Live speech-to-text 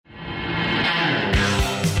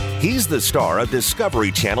He's the star of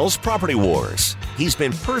Discovery Channel's Property Wars. He's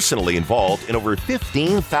been personally involved in over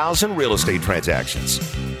 15,000 real estate transactions.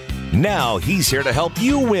 Now he's here to help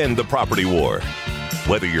you win the property war.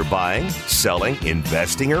 Whether you're buying, selling,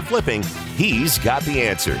 investing, or flipping, he's got the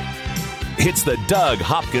answer. It's the Doug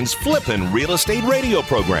Hopkins Flippin' Real Estate Radio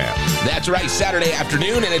Program. That's right, Saturday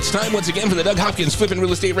afternoon, and it's time once again for the Doug Hopkins Flippin'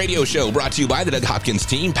 Real Estate Radio Show, brought to you by the Doug Hopkins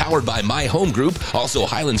team, powered by My Home Group, also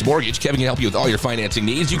Highlands Mortgage. Kevin can help you with all your financing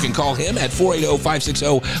needs. You can call him at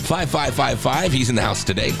 480-560-5555. He's in the house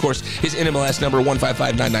today. Of course, his NMLS number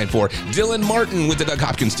 155994. Dylan Martin with the Doug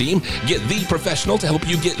Hopkins team. Get the professional to help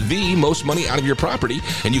you get the most money out of your property,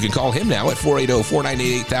 and you can call him now at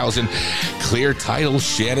 480-498-8000. Clear Title,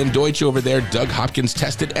 Shannon Deutsch over there. Doug Hopkins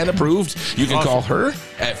tested and approved. You can call her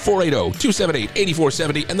at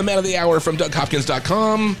 480-278-8470. And the man of the hour from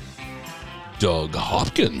DougHopkins.com, Doug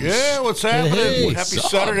Hopkins. Yeah, what's happening? Hey, Happy what's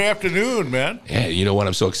Saturday afternoon, man. Yeah, you know what?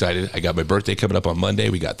 I'm so excited. I got my birthday coming up on Monday.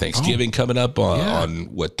 We got Thanksgiving coming up on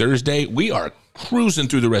Thursday? We are cruising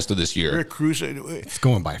through the rest of this year. We're cruising. It's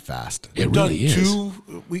going by fast. It really is.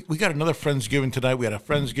 We got another Friendsgiving tonight. We had a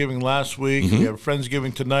Friendsgiving last week. We have a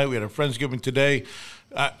Friendsgiving tonight. We had a Friendsgiving today.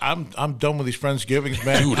 I'm done with these Friendsgivings,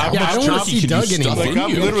 man. Dude, how I much don't want to turkey see can you Doug stuff anymore. in I'm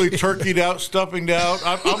you? literally turkeyed out, stuffing out.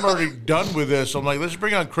 I'm already done with this. I'm like, let's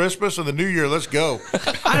bring on Christmas and the New Year. Let's go.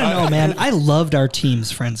 I don't know, man. I loved our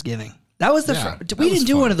team's Friendsgiving. That was we didn't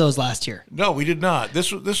do one of those last year. No, we did not.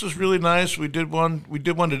 This was really nice. We did one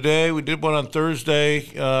today. We did one on Thursday.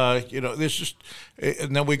 This just,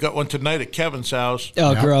 and then we got one tonight at Kevin's house.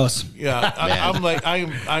 Oh, gross. Yeah, I'm like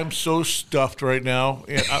I'm so stuffed right now.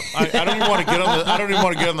 I don't even want to get on the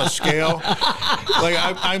the scale. Like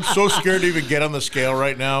I'm so scared to even get on the scale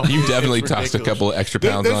right now. You definitely It's tossed a ridiculous. couple of extra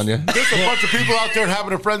pounds on you. There's a bunch of people out there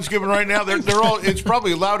having a Friendsgiving right now. They're all. It's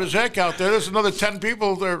probably loud as heck out there. There's another 10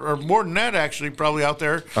 people there, or more than that actually, probably out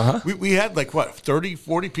there. We had like 30,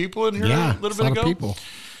 40 people in here a little bit ago. People.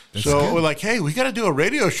 So we're like, hey, we got to do a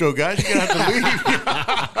radio show, guys. You're gonna have to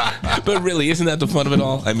leave. But really, isn't that the fun of it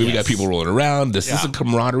all? I mean, we got people rolling around. This is a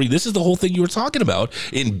camaraderie. This is the whole thing you were talking about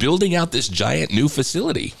in building out this giant new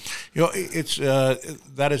facility. It's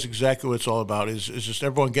that is exactly what it's all about. Is just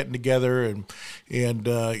everyone getting together and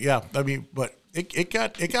I mean, but. It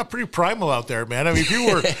got pretty primal out there, man. I mean,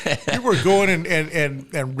 people were going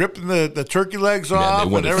and ripping the turkey legs off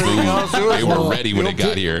they and everything food. else. They were ready when it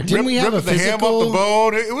got here. Didn't we have ripping a the ham off the physical?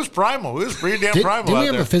 bone? It was primal. It was pretty damn primal Didn't out we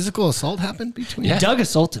have there. a physical assault happen between? Yeah. Doug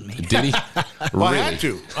assaulted me. Did he? Well, Really? I had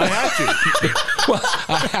to. Well,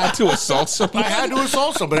 I had to assault someone. I had to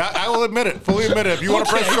assault somebody. I will admit it. Fully admit it. If you want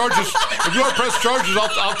to press charges,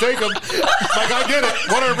 I'll take them. Like I did it.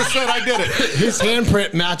 100%. I did it. His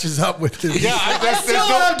handprint matches up with his. Yeah, I still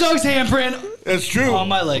have Doug's handprint it's true. on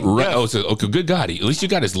my leg. Right. Yes. Oh, so okay, good God! At least you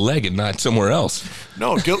got his leg and not somewhere else.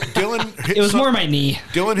 No, Dylan. Hit It was more my knee.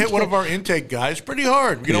 Dylan hit one of our intake guys pretty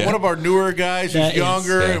hard. Yeah. One of our newer guys. That He's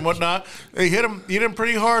younger is- and whatnot. They hit him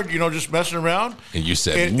pretty hard. Just messing around. And you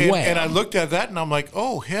said, and "Wham." I looked at that and I'm like,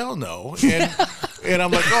 oh hell no. And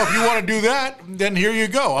I'm like, oh, if you want to do that, then here you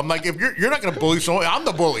go. I'm like, if you're not going to bully someone, I'm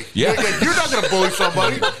the bully. Yeah. You're not going to bully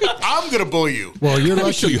somebody. I'm going to bully you. Well, you're Let me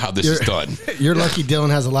lucky. show you how this is done. You're lucky.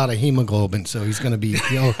 Dylan has a lot of hemoglobin, so he's going to be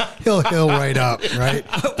he'll right up, right?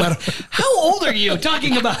 But How old are you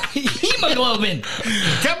talking about hemoglobin?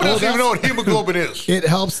 Kevin doesn't even know what hemoglobin is. it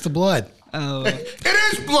helps the blood. Oh, It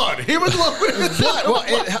is blood. Hemoglobin is blood. Well,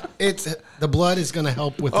 it's the blood is going to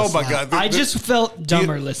help with. Oh the my slap. God. I just felt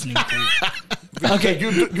dumber listening to you. Okay, You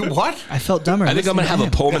what? I felt dumber. I think I'm gonna have a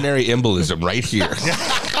listening pulmonary embolism right here. to him.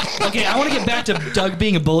 Okay, I want to get back to Doug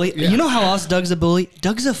being a bully. You know how else Doug's a bully?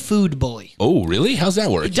 Doug's a food bully. Oh, really? How's that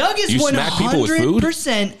work? Doug is you smack people with food?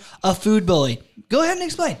 100% a food bully. Go ahead and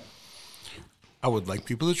explain. I would like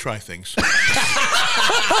people to try things.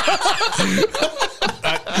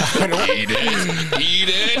 Eat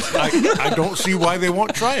it. I don't see why they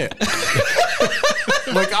won't try it.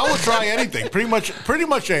 Like I will try anything, pretty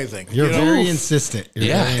much anything. You're you know? very insistent. You're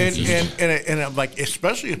Yeah. very and insistent. and I'm like,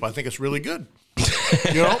 especially if I think it's really good,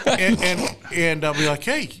 and I'll be like,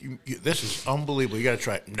 hey, this is unbelievable. You got to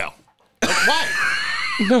try it. No, like, why?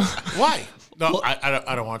 No. Why? No,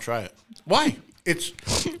 I don't want to try it. Why? It's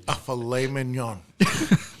a filet mignon.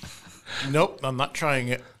 Nope, I'm not trying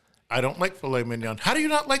it. I don't like filet mignon. How do you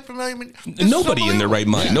not like filet mignon? This is Nobody in their right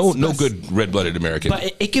mind. Yeah, No good red-blooded American.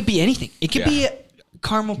 But it could be anything. It could be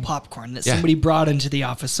caramel popcorn that somebody brought into the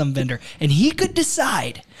office, some vendor, and he could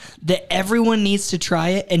decide that everyone needs to try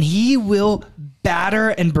it, and he will batter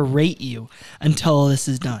and berate you until this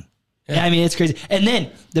is done. Yeah. I mean, it's crazy. And then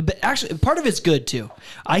actually part of it's good too.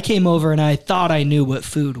 I came over and I thought I knew what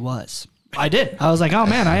food was. I did. I was like, oh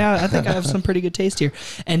man, I think I have some pretty good taste here.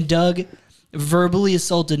 And Doug verbally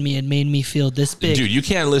assaulted me and made me feel this big. Dude, you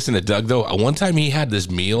can't listen to Doug though. One time he had this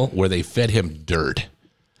meal where they fed him dirt.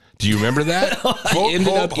 Do you remember that? He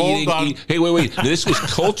ended up eating. Hey, wait. This was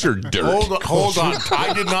cultured dirt. Hold on.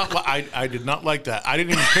 I did not like that. I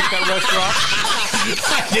didn't even pick that restaurant.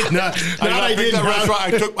 I did not. I did that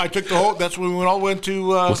restaurant. I took the whole. That's when we all went to.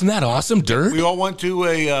 Wasn't that awesome? Dirt. We all went to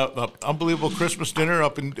a unbelievable Christmas dinner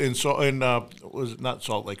up in was it not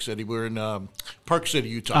Salt Lake City? We were in Park City,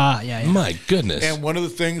 Utah. Yeah. My goodness. And one of the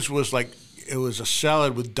things was like. It was a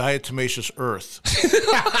salad with diatomaceous earth.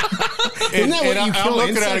 Isn't that what you I'm kill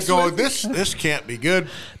looking at it insects going, with? this can't be good.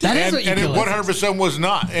 That is what you and it kill 100% was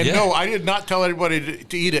not. And Yeah. no, I did not tell anybody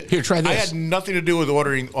to eat it. Here, try this. I had nothing to do with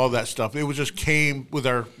ordering all that stuff. It was just came with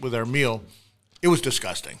our meal. It was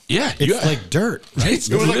disgusting. Yeah. It's like dirt. Right? It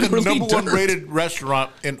was like the literally number one dirt. rated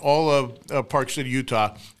restaurant in all of Park City,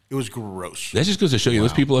 Utah. It was gross. That just goes to show you,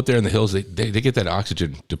 those people up there in the hills, they get that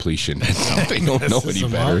oxygen depletion. They don't know any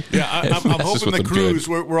better. Yeah, I'm hoping the cruise.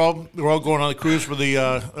 We're all going on the cruise for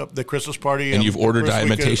the Christmas party. And you've ordered first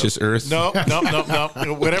weekend. diatomaceous earth? No. You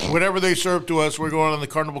know, whatever they serve to us, we're going on the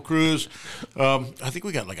Carnival cruise. I think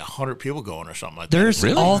we got like 100 people going or something like that. There's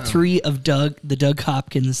Really? all three of the Doug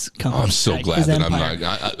Hopkins company. Oh, I'm so glad his that empire. I'm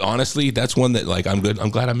not. Honestly, that's one that like I'm good. I'm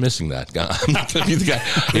glad I'm missing that. I'm not going to be the guy.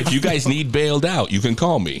 If you guys need bailed out, you can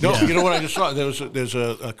call me. No, you know what I just saw? There's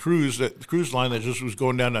a cruise line that just was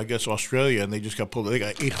going down to, I guess, Australia, and they just got pulled. They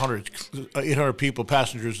got 800 people,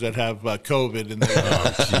 passengers that have COVID, and they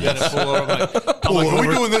had it pull over. I'm like, are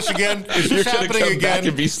we doing this again? Is this You're gonna happening come again? back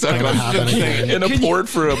and be stuck Like, this is insane. in a port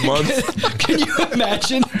for a month. Can you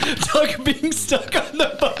imagine Doug being stuck on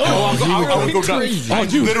the boat? I would go down. crazy. I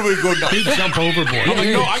would literally go down. He'd jump overboard. I'm like,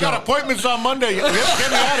 no, I got appointments on Monday. Get me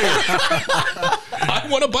out of here. I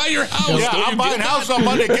want to buy your house. Yeah, Don't I'm you buying get a house that? on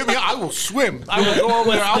Monday. I will swim. I will go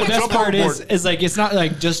over there. I The will best jump part overboard. is like it's not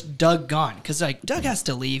like just Doug gone, because like Doug has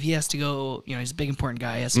to leave. He has to go. You know, he's a big important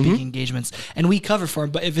guy. He has speaking engagements, and we cover for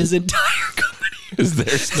him. But if his entire company Is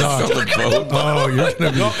there stuff on the boat? Oh, you're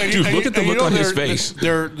gonna be. No, and Dude, look at the and look on his their- face.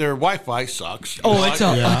 Their Wi-Fi sucks. Oh, it's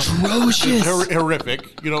atrocious.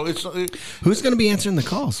 horrific. You know, it's Who's gonna be answering the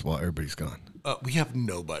calls while everybody's gone? we have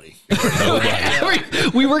nobody.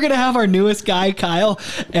 we were gonna have our newest guy, Kyle,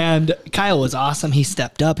 and Kyle was awesome. He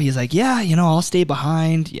stepped up. He's like, "Yeah, you know, I'll stay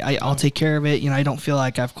behind. I'll take care of it. You know, I don't feel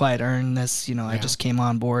like I've quite earned this. You know, I just came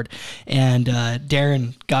on board." And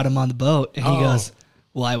Darren got him on the boat, and he goes,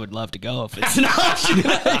 "Well, I would love to go if it's an option." You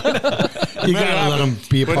gotta let them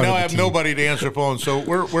be a But part now of I the have team. nobody to answer phones. So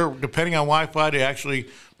we're depending on Wi-Fi to actually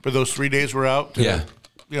for those 3 days we're out. To, Yeah.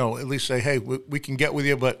 You know, at least say, hey, we can get with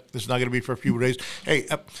you, but it's not going to be for a few days. Hey,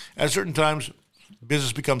 at certain times,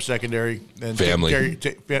 business becomes secondary, and Family.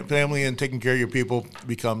 family and taking care of your people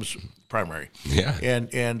becomes primary. Yeah.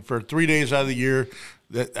 And for 3 days out of the year,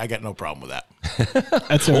 that I got no problem with that.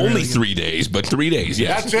 That's a Only really 3 days, but 3 days.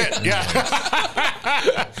 Yes. That's it.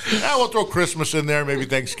 Yeah. We'll throw Christmas in there, maybe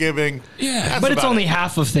Thanksgiving. Yeah. That's But it's about only it.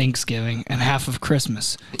 half of Thanksgiving and half of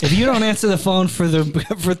Christmas. If you don't answer the phone for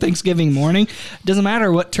Thanksgiving morning, it doesn't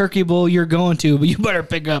matter what turkey bowl you're going to, but you better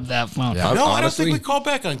pick up that phone. Yeah. No, I don't Honestly- think we called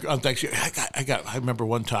back on Thanksgiving. I remember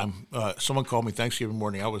one time someone called me Thanksgiving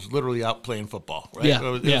morning. I was literally out playing football. Right?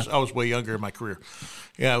 Yeah, I was way younger in my career.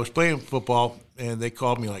 Yeah, I was playing football, and they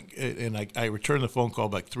called me and I returned the phone call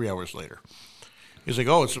like 3 hours later. He's like,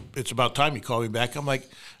 "Oh, it's about time you call me back." I'm like,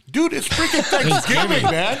 "Dude, it's freaking Thanksgiving,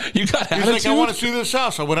 man." You got He's like, "I attitude? want to see this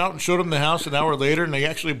house." I went out and showed him the house an hour later, and they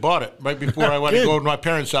actually bought it right before I went to go to my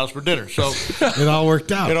parents' house for dinner. So It all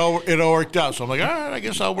worked out. it all worked out. So I'm like, all right, I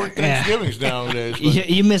guess I'll work Thanksgivings nowadays. But,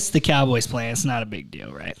 You missed the Cowboys playing. It's not a big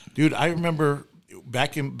deal, right? dude, I remember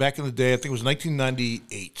back in the day. I think it was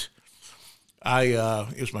 1998.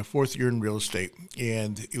 It was my fourth year in real estate,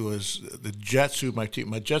 and it was the Jets who my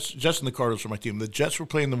Jets and the Cardinals were my team. The Jets were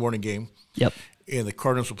playing the morning game, Yep. and the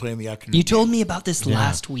Cardinals were playing the afternoon. You told me about this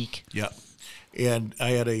last week. Yeah. And I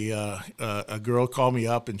had a girl call me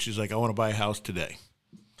up, and she's like, "I want to buy a house today."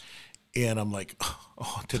 And I'm like,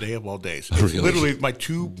 "Oh, today of all days!" It's Really? literally my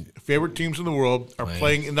two favorite teams in the world are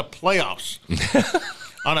playing in the playoffs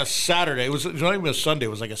on a Saturday. It was not even a Sunday; it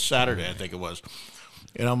was like a Saturday, I think it was.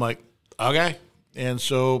 And I'm like, "Okay." And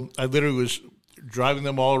so I literally was driving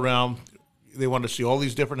them all around. They wanted to see all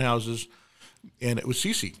these different houses, and it was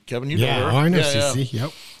Cece, Kevin. You know her? I know Yeah, yeah. CC.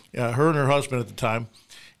 Yep. Yeah, her and her husband at the time,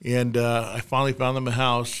 and I finally found them a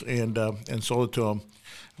house and sold it to them.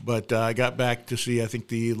 But I got back to see, I think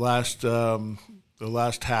the last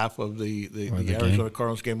last half of the Arizona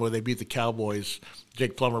Cardinals game where they beat the Cowboys.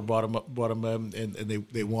 Jake Plummer brought them in, and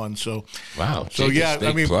they won. So wow. So yeah,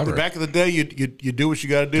 I mean, Plummer. back in the day, you do what you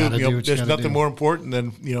got to do. There's nothing more important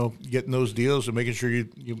than getting those deals and making sure you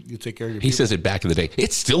take care of your. He says it back in the day.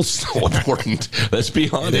 It's still so important. Let's be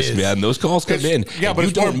honest, man. Those calls come in. Yeah, but you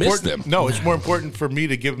it's more don't miss important. them. No, it's more important for me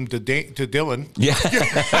to give them to Dylan. Yeah.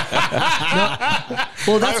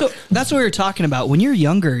 Well, that's what we were talking about. When you're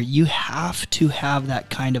younger, you have to have that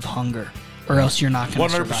kind of hunger, or else you're not going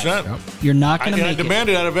to survive. 100%. You're not going to make I demand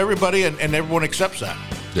it out of everybody, and everyone accepts that.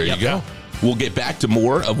 There you go. We'll get back to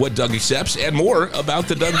more of what Doug accepts and more about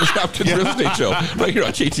the Doug Hopkins Real Estate Show right here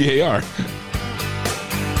on JTAR.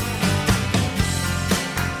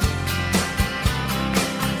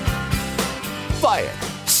 Buy it,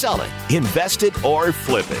 sell it, invest it, or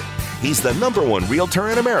flip it. He's the #1 realtor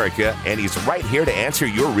in America, and he's right here to answer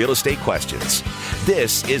your real estate questions.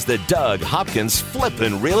 This is the Doug Hopkins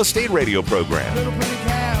Flippin' Real Estate Radio Program. Little pretty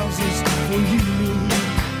houses for you.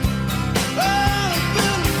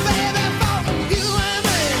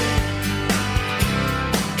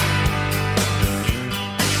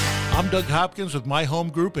 I'm Doug Hopkins with My Home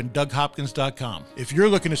Group and DougHopkins.com. If you're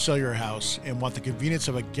looking to sell your house and want the convenience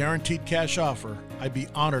of a guaranteed cash offer, I'd be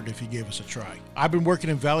honored if you gave us a try. I've been working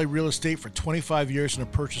in Valley Real Estate for 25 years and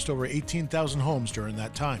have purchased over 18,000 homes during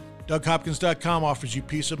that time. DougHopkins.com offers you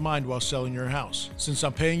peace of mind while selling your house. Since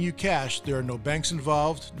I'm paying you cash, there are no banks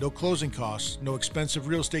involved, no closing costs, no expensive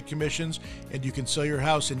real estate commissions, and you can sell your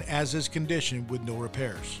house in as-is condition with no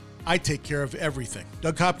repairs. I take care of everything.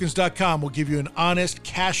 DougHopkins.com will give you an honest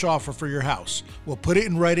cash offer for your house. We'll put it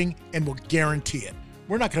in writing and we'll guarantee it.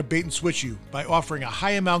 We're not going to bait and switch you by offering a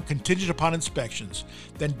high amount contingent upon inspections.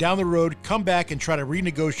 Then down the road, come back and try to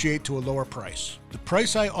renegotiate to a lower price. The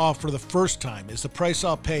price I offer the first time is the price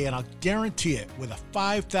I'll pay, and I'll guarantee it with a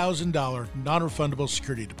 $5,000 non-refundable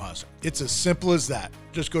security deposit. It's as simple as that.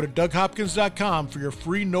 Just go to DougHopkins.com for your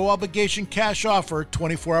free no-obligation cash offer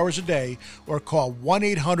 24 hours a day, or call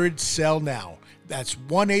 1-800-SELL-NOW. That's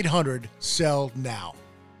 1-800-SELL-NOW.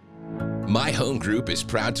 My Home Group is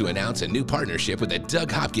proud to announce a new partnership with the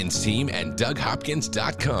Doug Hopkins team and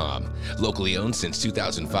DougHopkins.com. Locally owned since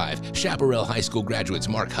 2005, Chaparral High School graduates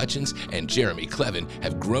Mark Hutchins and Jeremy Clevin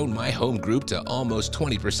have grown My Home Group to almost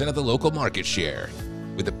 20% of the local market share.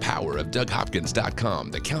 With the power of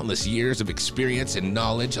DougHopkins.com, the countless years of experience and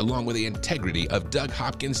knowledge, along with the integrity of Doug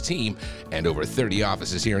Hopkins' team, and over 30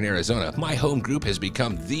 offices here in Arizona, My Home Group has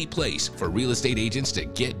become the place for real estate agents to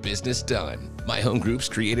get business done. My Home Group's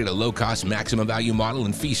created a low-cost maximum value model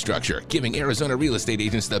and fee structure, giving Arizona real estate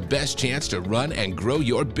agents the best chance to run and grow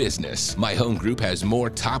your business. My Home Group has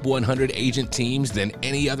more top 100 agent teams than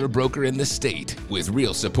any other broker in the state. With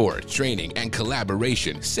real support, training, and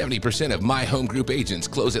collaboration, 70% of My Home Group agents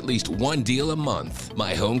close at least one deal a month.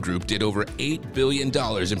 My Home Group did over $8 billion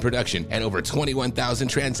in production and over 21,000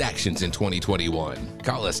 transactions in 2021.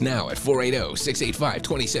 Call us now at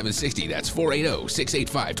 480-685-2760. That's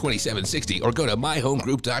 480-685-2760, or go to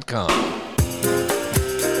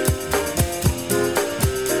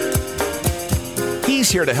myhomegroup.com.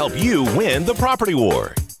 He's here to help you win the property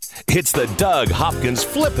war. It's the Doug Hopkins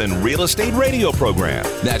Flippin' Real Estate Radio Program.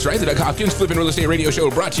 That's right, the Doug Hopkins Flippin' Real Estate Radio Show,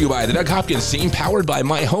 brought to you by the Doug Hopkins team, powered by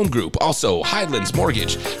My Home Group. Also, Highlands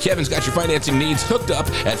Mortgage. Kevin's got your financing needs hooked up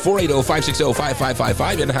at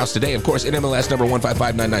 480-560-5555. In the house today, of course, NMLS number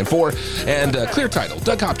 155994. And Clear Title,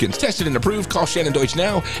 Doug Hopkins, tested and approved. Call Shannon Deutsch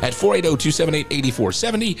now at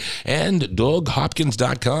 480-278-8470. And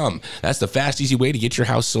DougHopkins.com. That's the fast, easy way to get your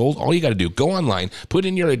house sold. All you got to do, go online, put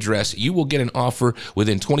in your address. You will get an offer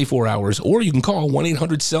within 24 hours, or you can call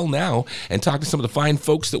 1-800-SELL-NOW and talk to some of the fine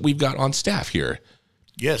folks that we've got on staff here.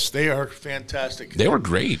 Yes, they are fantastic. They were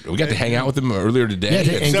great. We got to hang out with them earlier today.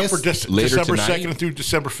 Yeah, Except for later December tonight. 2nd through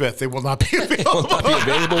December 5th. They will not be available. Will not be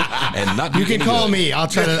available and not You can call me. I'll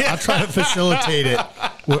try to facilitate it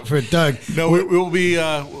for Doug. No,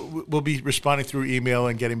 we'll be responding through email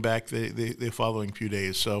and getting back the following few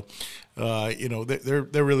days. So, they're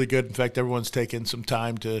really good. In fact, everyone's taken some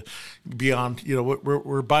time to be on.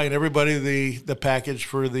 We're buying everybody the package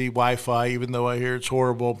for the Wi-Fi, even though I hear it's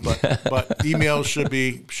horrible. But emails should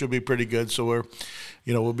be pretty good. So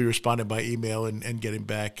we'll be responding by email and getting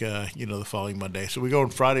back the following Monday. So we go on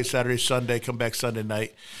Friday, Saturday, Sunday. Come back Sunday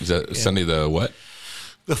night. Is that Sunday the what?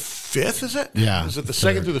 The 5th, is it? Yeah. Is it the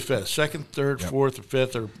 2nd through the 5th? 2nd, 3rd, 4th, or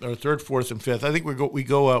 5th, or 3rd, 4th, and 5th? I think we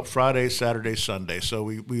go out Friday, Saturday, Sunday. So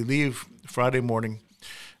we leave Friday morning,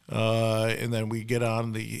 and then we get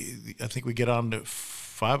on I think we get on at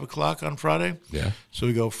 5 o'clock on Friday. Yeah. So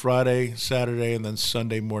we go Friday, Saturday, and then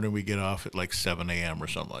Sunday morning we get off at like 7 a.m. or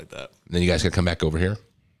something like that. And then you guys got to come back over here?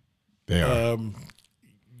 They are.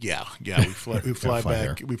 Yeah. We fly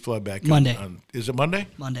back. here. We fly back Monday. Is it Monday?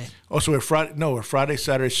 Monday. Oh, so we're Friday. No, we're Friday,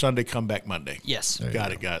 Saturday, Sunday. Come back Monday. Yes.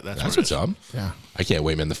 Got it. That's That's what what's it is. up. Yeah. I can't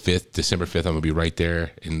wait, man. The 5th, December 5th, I'm going to be right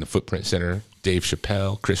there in the Footprint Center. Dave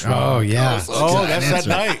Chappelle, Chris Rock. Oh, yeah. Oh, that's that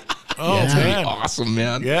night. Oh, Yeah. It's going to man. be awesome,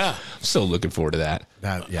 man. Yeah. I'm so looking forward to that.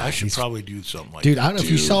 Yeah, I should he's- probably do something like Dude, that. I don't know if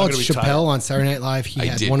you saw I'm gonna be Chappelle tired. on Saturday Night Live. He I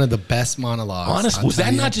had did. one of the best monologues. Honest, I'll was tell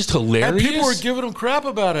that you. not just And hilarious? people were giving him crap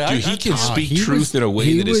about it. Dude, he can speak he truth was- in a way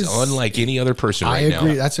he that is was- unlike any other person I right agree.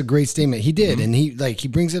 now. That's a great statement. He did, and he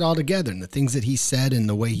brings it all together, and the things that he said and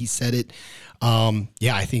the way he said it.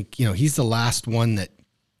 I think he's the last one that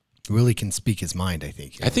really can speak his mind. I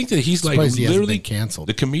think. I think that he's like Surprised he hasn't literally been canceled.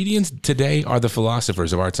 The comedians today are the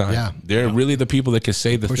philosophers of our time. Yeah. They're really the people that can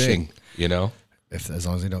say the Push thing, you know? as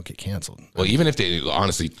long as they don't get canceled. Well, even if they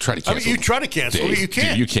honestly try to I cancel mean, you try to cancel Dave, it, you can't.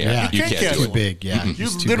 dude, you can't. Yeah. You You can't, can't do cancel it. Too big. Yeah, You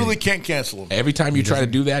he's too literally big. can't cancel him. Every time you try to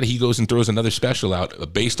do that, he goes and throws another special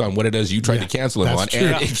out based on what it is you tried to cancel him on. that's true.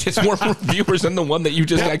 And it gets more viewers than the one that you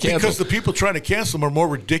just got Because canceled. the people trying to cancel him are more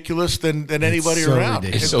ridiculous than anybody so around.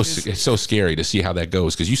 ridiculous. It's so scary to see how that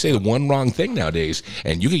goes because you say the one wrong thing nowadays,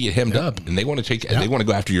 and you can get hemmed up, and they want to take, they want to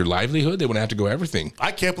go after your livelihood. They want to have to go everything.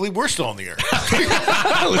 I can't believe we're still on the air.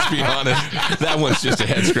 Let's be honest, that one's just a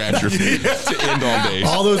head scratcher to end all days.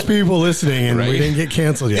 All those people listening, and Right. we didn't get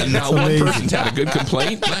canceled yet. And That's not one amazing. person's had a good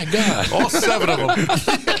complaint. My God. All 7 of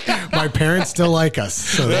them. My parents still like us,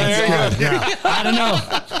 so There that's you good. Yeah. I don't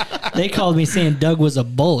know. They called me saying Doug was a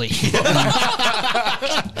bully.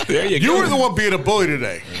 There you You go. were the one being a bully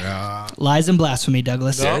today. Lies and blasphemy,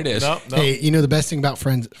 Douglas. There it is. No. Hey, the best thing about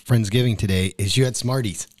Friendsgiving today is you had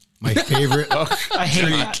Smarties. My favorite. I hate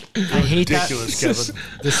that. I hate Ridiculous, Kevin.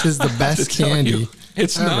 This is the best Telling candy. you,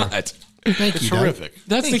 it's ever. not. Thank It's you. Doug. horrific.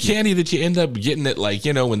 That's the candy that you end up getting at, like,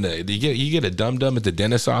 when you get a Dum Dum at the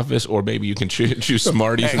dentist's office, or maybe you can choose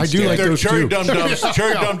Smarties. Hey, I do instead. like their those cherry too. Dum Dums.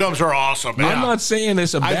 Cherry Dum Dums are awesome. I'm Yeah. not saying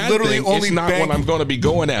it's a bad literally thing. only It's not bank- what I'm going to be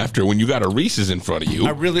going after when you got a Reese's in front of you.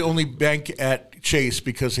 I really only bank at Chase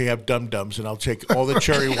because they have Dum Dums, and I'll take all the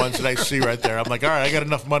cherry ones that I see right there. I'm like, all right, I got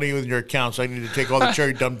enough money in your account, so I need to take all the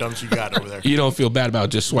cherry Dum Dums you got over there. You don't feel bad about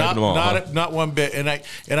just swiping them all. huh? Not one bit, and I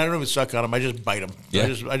don't even suck on them. I just bite them.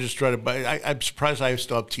 Yeah. I just try to bite. I'm surprised I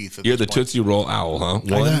still have teeth. At You're this the point. Tootsie Roll owl, huh?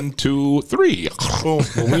 that. 1, 2, 3. Boom.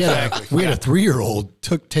 We had a 3-year-old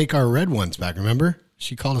take our red ones back. Remember?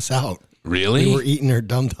 She called us out. Really? We were eating her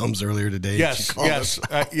Dum Dums earlier today. and she Yes, called yes,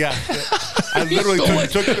 us. yeah. I literally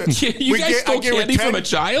took You guys stole candy from a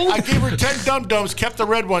child? I gave her 10 Dum Dums, kept the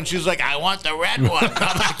red one. She was like, I want the red one.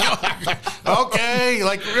 I'm like, okay,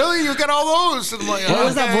 like really, you got all those? And I'm like, What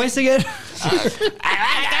was that okay. voice again?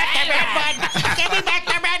 Give me back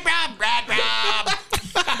the red rum.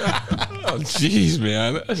 Oh, jeez,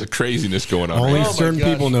 man. There's a craziness going on. Only right Oh, my certain gosh.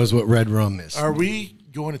 people knows what red rum is. Are we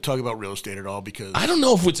going to talk about real estate at all? Because I don't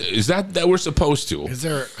know if is that we're supposed to. Is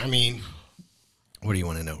there? I mean, what do you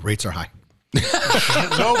want to know? Rates are high.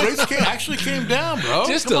 no, rates actually came down, bro.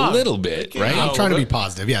 Just Come a on. little bit, right? I'm trying to be bit.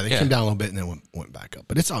 positive. Yeah, they Yeah. came down a little bit and then went back up,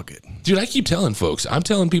 but it's all good. Dude, I keep telling folks, I'm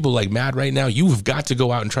telling people like mad right now, you've got to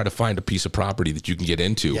go out and try to find a piece of property that you can get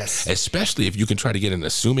into. Yes. Especially if you can try to get an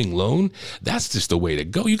assuming loan. That's just the way to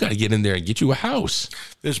go. You got to get in there and get you a house.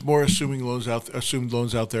 There's more assumed loans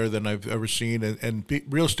out there than I've ever seen, and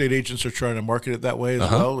real estate agents are trying to market it that way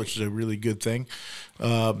as well, which is a really good thing.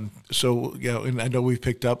 So and I know we've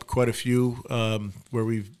picked up quite a few where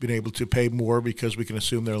we've been able to pay more because we can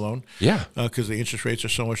assume their loan. Yeah. Because the interest rates are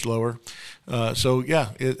so much lower. There's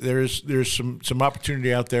some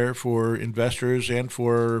opportunity out there for investors and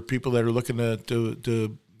for people that are looking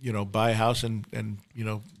to buy a house and And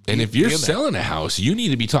if you're selling a house, you need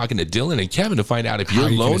to be talking to Dylan and Kevin to find out if your How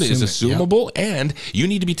you can loan is assume it, assumable. And you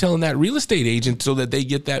need to be telling that real estate agent so that they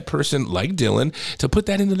get that person like Dylan to put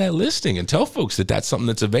that into that listing and tell folks that that's something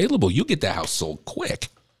that's available. You get that house sold quick.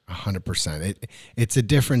 100%. It's a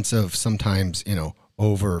difference of sometimes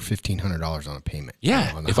over $1,500 on a payment.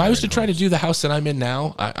 Yeah. on the If I was to higher try to homes. do the house that I'm in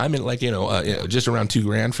now, I'm in just around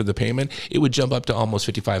 $2,000 for the payment. It would jump up to almost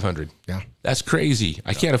 $5,500. Yeah. That's crazy.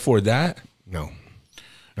 I can't afford that.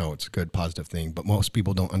 No, it's a good positive thing, but most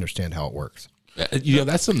people don't understand how it works.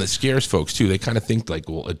 That's something that scares folks too. They kind of think like,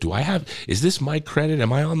 well, is this my credit?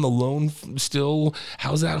 Am I on the loan still?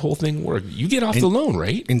 How's that whole thing work? You get off the loan,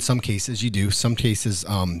 right? In some cases, you do. Some cases,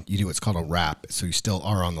 you do what's called a wrap, so you still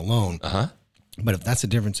are on the loan. But if that's the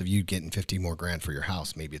difference of you getting 50 more grand for your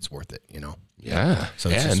house, maybe it's worth it. Yeah. So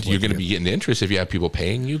it's and just you're what going to you- be getting interest if you have people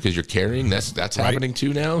paying you because you're carrying. That's happening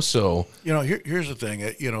too now. So here's the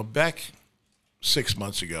thing. Back 6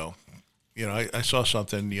 months ago, I saw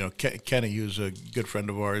something. Kenny, who's a good friend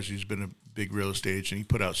of ours, he's been big real estate agent. He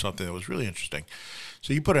put out something that was really interesting.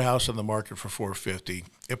 So you put a house on the market for $450,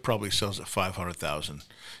 it probably sells at $500,000.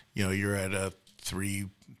 You know, you're at a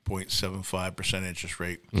 3.75% interest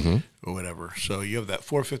rate or whatever. So you have that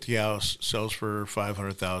 $450 house sells for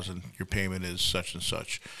 $500,000. Your payment is such and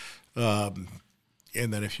such. And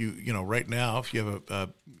then if you right now, if you have a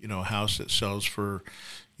house that sells for,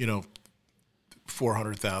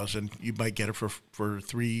 $400,000, you might get it for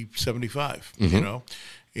 $375. You know,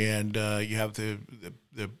 and you have the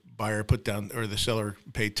buyer put down, or the seller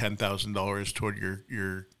pay $10,000 toward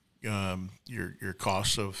your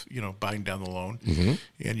costs of buying down the loan,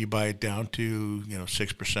 and you buy it down to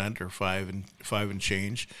 6% or 5 and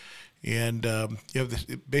change, and you have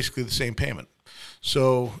basically the same payment.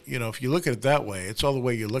 So if you look at it that way, it's all the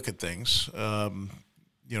way you look at things.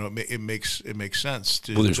 It makes sense.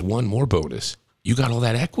 Well, there's one more bonus. You got all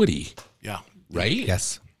that equity. Yeah. Right?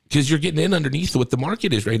 Yes. Because you're getting in underneath what the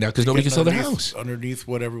market is right now, because nobody can sell their house. Underneath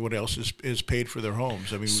what everyone else is paid for their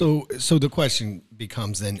homes. I mean, so the question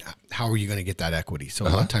becomes then, how are you going to get that equity? So a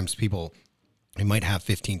lot of times people, they might have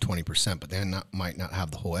 15, 20%, but they might not have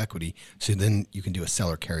the whole equity. So then you can do a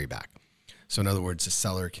seller carryback. So in other words, the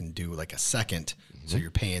seller can do like a second. So you're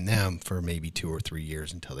paying them for maybe 2 or 3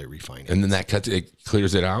 years until they refinance. And then it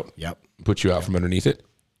clears it out? Yep. Puts you out from underneath it?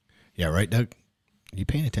 Yeah, right, Doug? Are you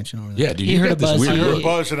paying attention over there? Yeah, dude. He You heard got a this buzz. weird I heard a look.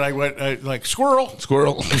 buzz and I went like squirrel.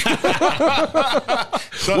 Squirrel.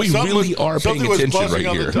 We really are paying something was attention buzzing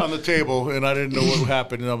right here. on the table, and I didn't know what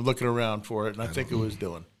happened, and I'm looking around for it, and I think it was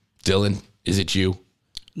Dylan. Dylan, is it you?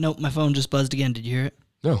 Nope, my phone just buzzed again. Did you hear it?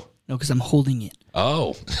 No. No, because I'm holding it.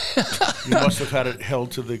 Oh. You must have had it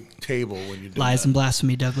held to the table when you did Lies that. and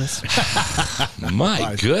blasphemy, Douglas.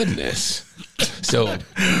 My goodness. So,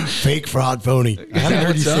 Fake, fraud, phony. I haven't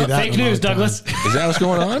heard you what's say up? that. Fake in a long news, time. Douglas. is that what's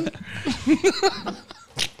going on?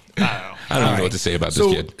 I don't even know what to say about this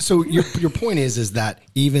kid. So your point is that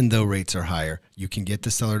even though rates are higher, you can get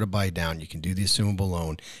the seller to buy down. You can do the assumable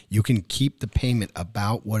loan. You can keep the payment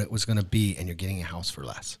about what it was going to be, and you're getting a house for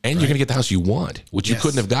less. And you're going to get the house you want, which you Yes,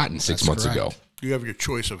 couldn't have gotten 6 that's months correct. ago. You have your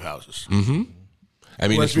choice of houses. I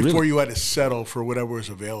mean, Whereas it's before really, you had to settle for whatever was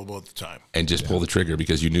available at the time. and just pull the trigger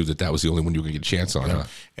because you knew that was the only one you were going to get a chance on. Huh?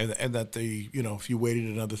 And that if you waited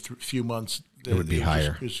another few months, It would be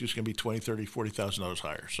higher. It's just going to be $20,000, $30,000, $40,000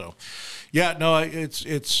 higher. So, yeah, no, it's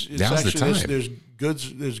Now's the actually time. there's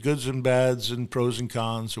goods and bads and pros and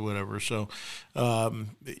cons or whatever. So,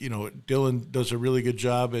 Dylan does a really good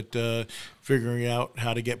job at figuring out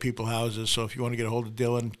how to get people houses. So if you want to get a hold of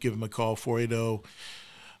Dylan, give him a call, 480.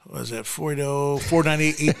 What is that?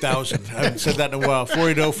 480-498-8000. I haven't said that in a while.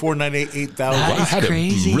 480-498-8000. Wow, I That's had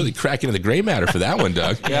crazy. to really crack into the gray matter for that one,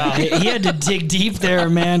 Doug. Yeah. He had to dig deep there,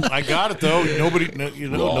 man. I got it though. Nobody had to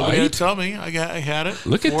Right. tell me. I had it.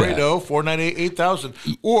 Look at that.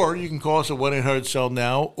 480-498-8000. Or you can call us at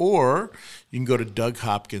 1-800-SELL-NOW, or you can go to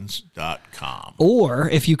DougHopkins.com. Or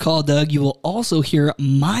if you call Doug, you will also hear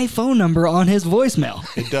my phone number on his voicemail.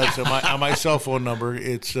 It does. On my cell phone number,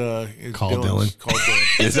 it's Call Dylan's. Dylan. Call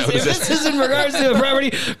Dylan. Is that what If it says? this is in regards to a property,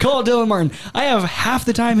 call Dylan Martin. I have half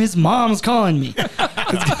the time his mom's calling me.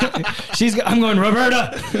 I'm going,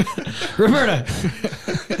 Roberta. Roberta.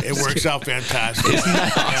 It works out fantastic. Isn't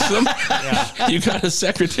that awesome? You got a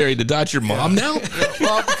secretary to dodge your mom now?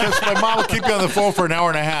 Well, because my mom will keep you on the phone for an hour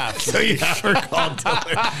and a half. So you Sorry, You're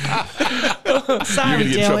gonna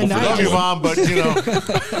get in trouble Dylan. for I that. love you, just- Mom, but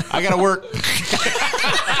I got to work.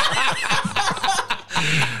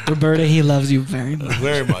 Roberta, he loves you very much.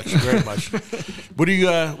 Very much, very much. What do you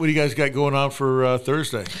guys got going on for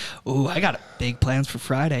Thursday? Ooh, I got big plans for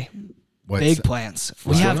Friday. What's Big that? plans.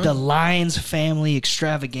 We have going the Lions Family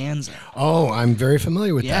Extravaganza. Oh, I'm very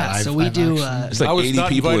familiar with Yeah, that. so we do It's like 80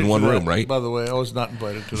 people in one room, right? By the way, I was not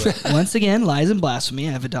invited to that. once again, Lies and Blasphemy.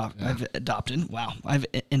 I've adopted. Wow, I've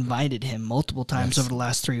invited him multiple times over the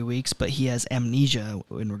last 3 weeks, but he has amnesia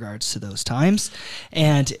in regards to those times.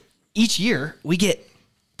 And each year we get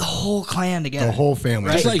the whole clan together. the whole family.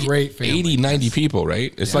 Right. It's It's a like great family. 80, 90 people,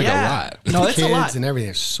 right? It's like a lot. No, it's kids a lot. and everything.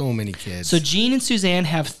 There's so many kids. So Gene and Suzanne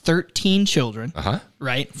have 13 children.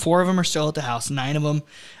 Right, 4 of them are still at the house. 9 of them,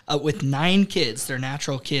 with 9 kids, they're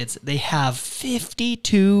natural kids. They have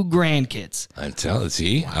 52 grandkids, I'm telling you,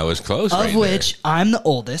 see, I was close. of right which I'm the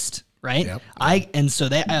oldest. Right, Yep. So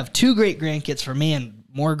they have 2 great grandkids for me and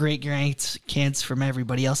more great grandkids from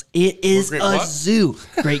everybody else. It is great a what? zoo.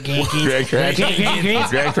 Great grandkids. there. grandkids.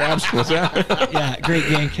 Grand crabs. What's that? Yeah, great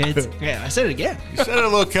grandkids. Yeah, I said it again. You said it a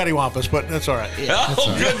little cattywampus, but that's all right.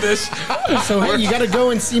 Oh, goodness. So hey, you got to go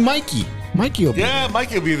and see Mikey. Mikey will be Yeah,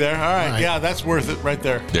 Mikey will be there. All right. All right. Yeah, that's worth it right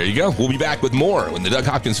there. There you go. We'll be back with more when the Doug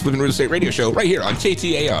Hopkins Flipping Real Estate Radio Show right here on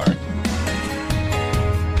KTAR.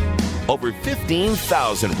 over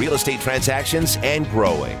 15,000 real estate transactions and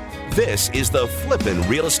growing. This is the Flippin'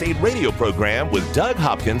 Real Estate Radio program with Doug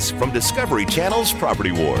Hopkins from Discovery Channel's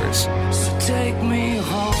Property Wars. So take me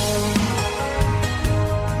home.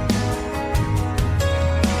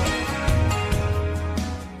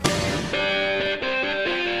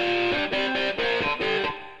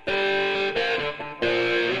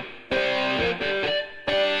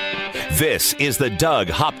 This is the Doug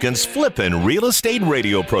Hopkins Flippin' Real Estate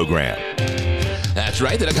Radio program. That's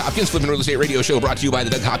right. The Doug Hopkins Flippin' Real Estate Radio Show brought to you by the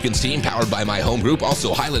Doug Hopkins team, powered by My Home Group.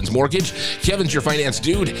 Also, Highlands Mortgage. Kevin's your finance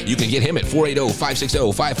dude. You can get him at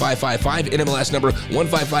 480-560-5555. NMLS number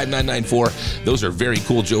 155994. Those are very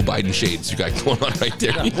cool Joe Biden shades you got going on right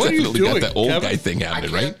there. You What are you definitely doing, got that old Kevin? guy thing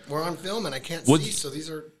happening, right? We're on film and I can't What- see, so these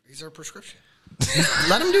are prescription.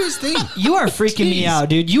 Let him do his thing. You are freaking me out,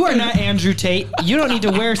 dude. You are not Andrew Tate. You don't need to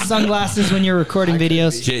wear sunglasses when you're recording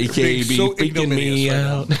videos. JKB so freaking me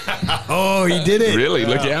ignominious out. Oh, you did it. Really?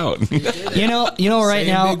 Look out. You know, right Saying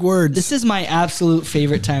now, big words. this is my absolute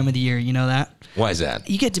favorite time of the year. You know that? Why is that?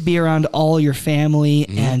 You get to be around all your family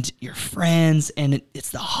and your friends, and it's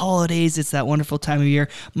the holidays. It's that wonderful time of year.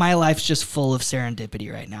 My life's just full of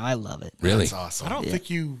serendipity right now. I love it. Really? That's awesome. I don't think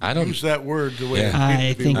you I don't- use that word the way Yeah. it I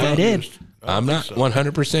needs to be think I did. used. I'm not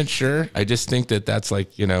 100% sure. I just think that's like,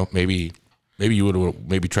 maybe you would have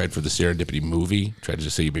maybe tried for the Serendipity movie. Tried to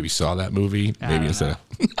just say you maybe saw that movie. Maybe instead of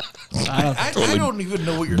I don't even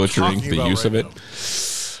know what you're butchering talking the about use right of it.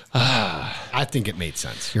 now. I think it made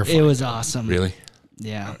sense. You're fine. It was awesome. Really?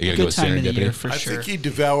 Yeah. You gotta go Good with time of the serendipity? year for I sure. think he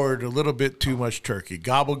devoured a little bit too much turkey.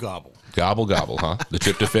 Gobble, gobble. Gobble, gobble, huh? The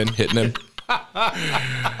tryptophan hitting him.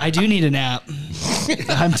 I do need a nap.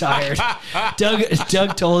 I'm tired.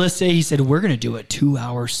 Doug told us today, he said, we're going to do a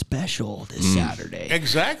 2-hour special this Saturday.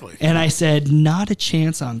 Exactly. And I said, not a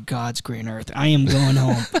chance on God's green earth. I am going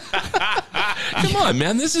home. Come on,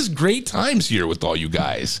 man. This is great times here with all you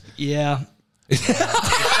guys. Yeah.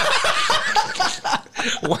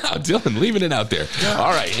 Wow, Dylan, leaving it out there.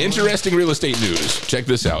 All right, interesting real estate news. Check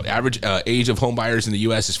this out. Average age of home buyers in the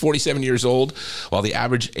U.S. is 47 years old, while the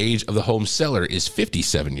average age of the home seller is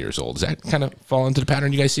 57 years old. Does that kind of fall into the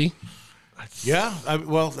pattern you guys see? Yeah,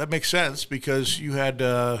 well, that makes sense because you had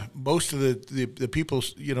most of the people,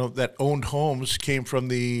 that owned homes came from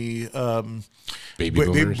the Baby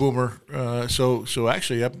boomers. boomer. So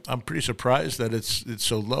actually, I'm pretty surprised that it's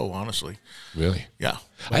so low. Honestly, Really? yeah.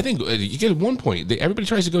 I think you get at one point, everybody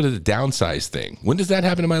tries to go to the downsize thing. When does that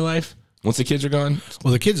happen in my life? Once the kids are gone?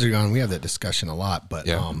 Well, the kids are gone. We have that discussion a lot, but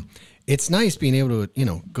Yeah. it's nice being able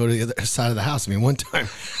to, go to the other side of the house. I mean, one time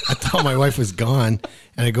I thought my wife was gone,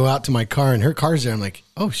 and I go out to my car, and her car's there. I'm like,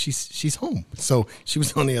 oh, she's home. So she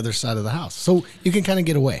was on the other side of the house. So you can kind of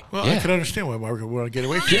get away. Well, Yeah. I can understand why Margaret would want to get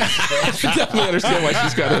away from it. I definitely understand why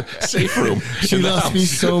she's got a safe room. She in the loves me house.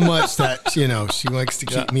 so much that, she likes to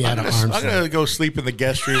keep me out of arm's I'm length. gonna go sleep in the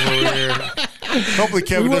guest room over here. Hopefully,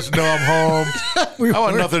 Kevin doesn't know I'm home. I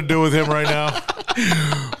want nothing to do with him right now.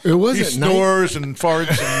 It He wasn't night. snores and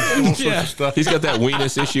farts and all sorts of stuff. He's got that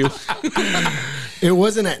weenus issue. It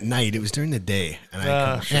wasn't at night. It was during the day.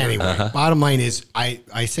 And Anyway, bottom line is I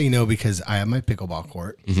say no because I have my pickleball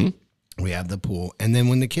court. Mm-hmm. We have the pool. And then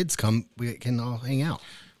when the kids come, we can all hang out.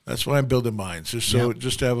 That's why I'm building mines, just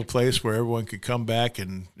to have a place where everyone could come back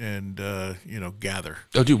and gather.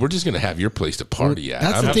 Oh, dude, we're just going to have your place to party at.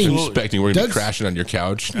 That's I'm the thing. expecting we're going to be Doug's- crashing on your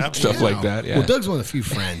couch, stuff like that. Yeah. Well, Doug's one of the few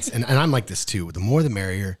friends, and I'm like this too. The more the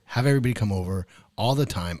merrier. Have everybody come over all the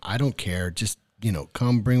time. I don't care. Just,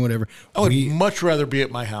 come bring whatever. I would much rather be at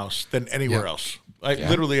my house than anywhere else.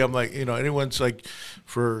 Literally, I'm like, anyone's like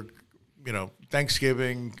for,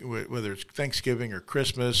 Thanksgiving, whether it's Thanksgiving or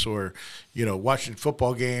Christmas or, watching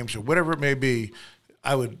football games or whatever it may be.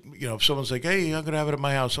 I would, if someone's like, hey, I'm going to have it at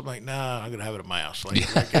my house. I'm like, nah, I'm going to have it at my house. Like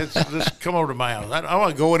it's, just come over to my house. I don't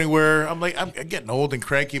want to go anywhere. I'm like, I'm getting old and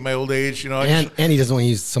cranky in my old age. And he doesn't want to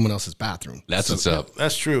use someone else's bathroom. That's what's up.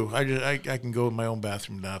 That's true. I can go in my own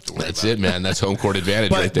bathroom and not have to worry That's about it, man. That's home court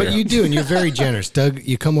advantage right there. But you do, and you're very generous. Doug,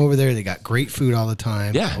 you come over there, they got great food all the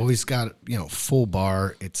time. Yeah. Always got, full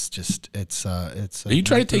bar. It's just, it's You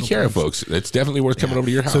try to take care of folks. It's definitely worth coming over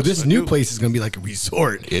to your house. So this new place is going to be like a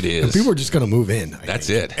resort. It is. And people are just going to move in. That's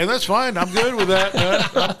it. it. And that's fine. I'm good with that,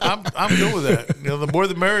 man. I'm good with that. The more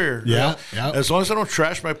the merrier. Yeah, yeah. As long as I don't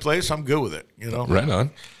trash my place, I'm good with it. Right on.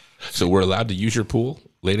 So we're allowed to use your pool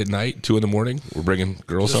late at night, 2 a.m. We're bringing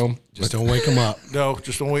girls home. Just don't wake them up. No,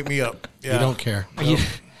 just don't wake me up. Yeah. You don't care.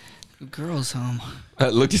 Girls home.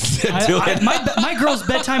 Look at that. My girl's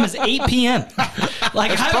bedtime is 8 p.m.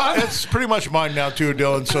 Like It's pretty much mine now too,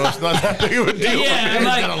 Dylan. So it's not that big of a deal.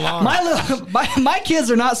 yeah, like, my kids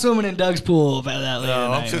are not swimming in Doug's pool by that late.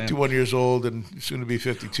 No, I'm 51 years old and soon to be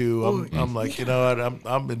 52. I'm like, you know what?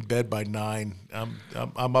 I'm in bed by 9.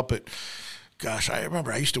 I'm up at. Gosh, I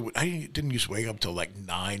remember I didn't used to wake up till like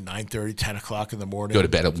 9:30, 10 o'clock in the morning. Go to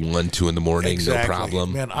bed at 1, 2 in the morning, Exactly. no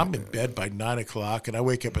problem. Man, I'm in bed by 9 o'clock, and I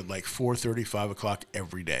wake up at like 4:30, 5 o'clock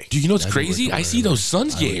every day. Do you know what's crazy? I see those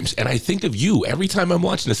Suns games, and I think of you every time I'm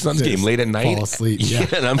watching a Suns game late at night. Fall asleep. Yeah,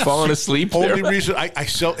 and I'm falling asleep. Only there. reason I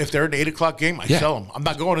sell, if they're an 8 o'clock game, I sell them. I'm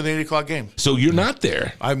not going to the 8 o'clock game. So you're not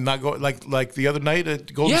there. I'm not going, like the other night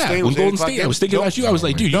at Golden State. Yeah, Was when 8 Golden o'clock State, game. I was thinking about you. I was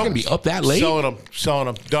like, dude, you're going to be up that late? Selling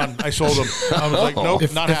them, done. I sold them. I was like, nope,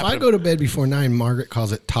 If not I happening. go to bed before 9, Margaret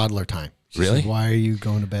calls it toddler time. She Really? says, why are you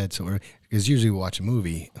going to bed so early? Because usually we watch a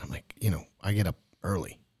movie. And I'm like, I get up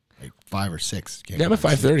early, like 5 or 6. Yeah, I'm at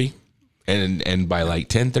 5:30. And by like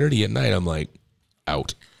 10:30 at night, I'm like,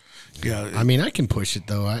 out. Yeah, I mean, I can push it,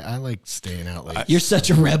 though. I like staying out late. You're such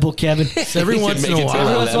a rebel, Kevin. Every once in a Make it to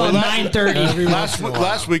while. 11. 9:30.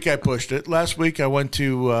 last week I pushed it. Last week I went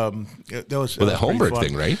to that was Well, that was pretty Holmberg fun.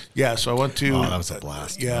 thing, right? Yeah, so I went to. Oh, that was a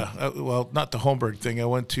blast. Yeah, well, not the Holmberg thing. I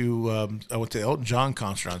went to the Elton John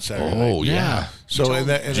concert on Saturday night. Oh, yeah. So and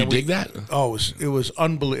Did you dig that? Oh, it was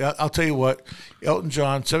unbelievable. I'll tell you what, Elton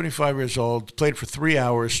John, 75 years old, played for 3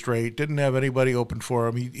 hours straight. Didn't have anybody open for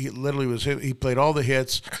him. He literally was. He played all the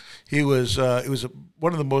hits. He was. It was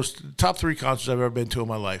one of the most top 3 concerts I've ever been to in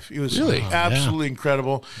my life. He was Really? absolutely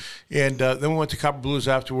incredible. And then we went to Copper Blues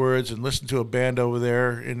afterwards and listened to a band over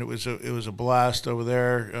there, and it was a blast over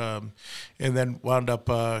there. And then wound up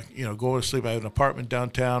going to sleep. I had an apartment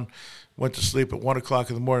downtown. Went to sleep at 1 o'clock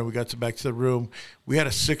in the morning. We got back to the room. We had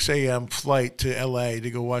a 6 a.m. flight to L.A.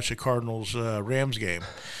 to go watch the Cardinals Rams game.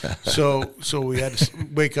 So we had to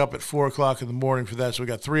wake up at 4 o'clock in the morning for that. So we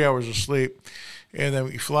got 3 hours of sleep, and then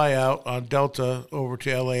we fly out on Delta over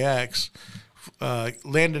to LAX.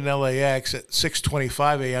 Land in LAX at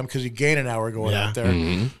 6:25 a.m. because you gain an hour going out there.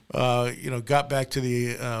 Mm-hmm. Got back to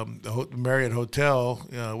the Marriott Hotel,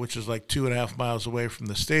 which is like 2.5 miles away from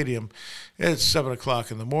the stadium. And it's 7 o'clock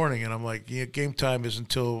in the morning, and I'm like, game time is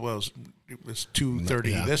until it was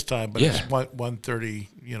 2:30 this time, but it's 1:30.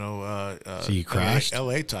 So you crashed?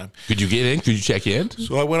 LA time. Could you get in? Could you check in?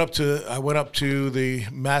 So I went up to the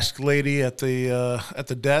masked lady at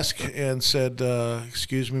the desk and said,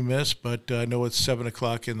 "Excuse me, miss, but I know it's 7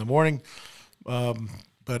 o'clock in the morning.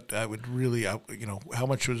 But I would really, how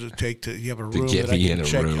much does it take to? You have a room get that I me can in a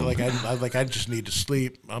check? room. I just need to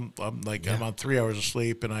sleep. I'm on 3 hours of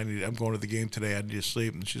sleep, and I'm going to the game today. I need to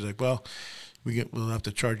sleep." And she's like, "Well, we'll have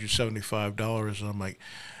to charge you $75." And I'm like,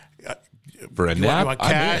 For a you nap? want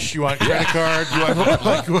I'm cash? in. You want credit card? You want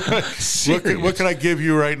what can I give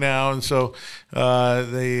you right now? And so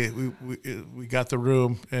we got the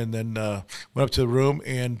room, and then went up to the room,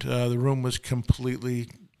 and the room was completely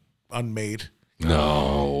unmade.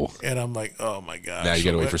 No. And I'm like, oh my gosh. Now you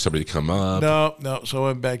got to wait for somebody to come up. No. So I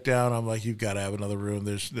went back down. I'm like, you've got to have another room.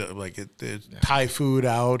 There's Thai food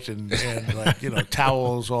out and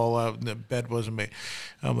towels all out, and the bed wasn't made.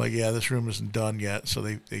 I'm like, yeah, this room isn't done yet. So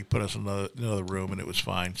they put us in another room, and it was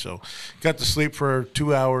fine. So got to sleep for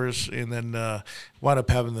 2 hours, and then wound up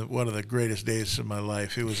having one of the greatest days of my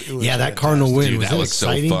life. It was that fantastic. Cardinal win Dude, was that it was so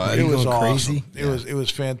exciting? fun. Were It you was going awesome. crazy? It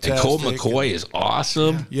was fantastic. And Colt McCoy is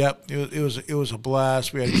awesome. Yep, it was a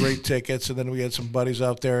blast. We had great tickets, and then we had some buddies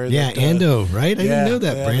out there. Yeah, that, Ando, right? I didn't know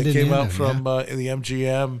that. Yeah, Brandon they came Ando, out from the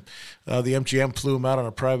MGM. The MGM flew him out on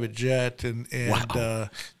a private jet, and they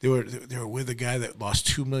were with a guy that lost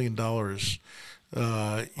 $2 million, over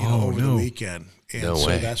the weekend. And No so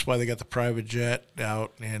way. that's why they got the private jet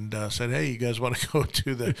out and said, "Hey, you guys want to go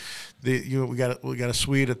to we got a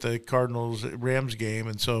suite at the Cardinals Rams game."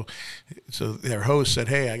 And so their host said,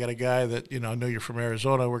 "Hey, I got a guy that I know you're from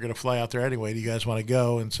Arizona. We're going to fly out there anyway. Do you guys want to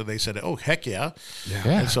go?" And so they said, "Oh, heck yeah!"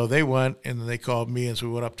 And so they went, and then they called me, and so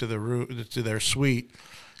we went up to their suite,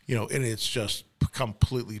 and it's just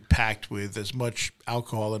completely packed with as much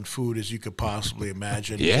alcohol and food as you could possibly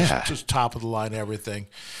imagine. Yeah. Just top of the line everything.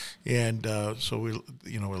 And so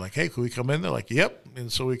we're like, "Hey, can we come in?" They're like, "Yep."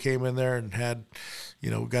 And so we came in there and had, we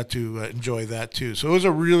got to enjoy that too. So it was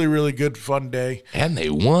a really, really good, fun day. And they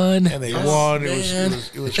won. And they won.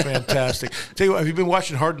 It was fantastic. Tell you what, have you been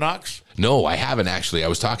watching Hard Knocks? No, I haven't actually. I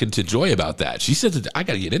was talking to Joy about that. She said that I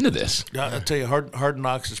got to get into this. I'll tell you, Hard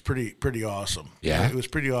Knocks is pretty awesome. Yeah? It was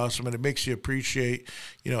pretty awesome, and it makes you appreciate,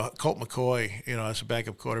 Colt McCoy, as a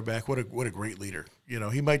backup quarterback. What a great leader. You know,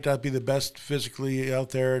 he might not be the best physically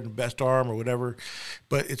out there and best arm or whatever,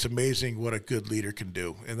 but it's amazing what a good leader can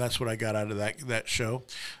do. And that's what I got out of that show.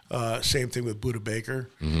 Same thing with Buda Baker.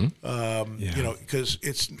 Mm-hmm. You know, because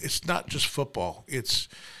it's not just football. It's,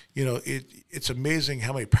 you know, it's amazing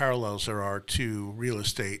how many parallels there are to real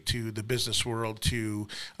estate, to the business world, to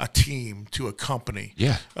a team, to a company.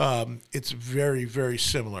 Yeah. It's very, very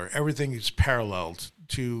similar. Everything is paralleled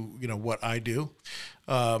to, you know, what I do.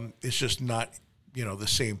 It's just not, you know, the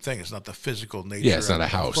same thing. It's not the physical nature. Yeah, it's not a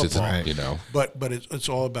house. Football. It's, you know. But it's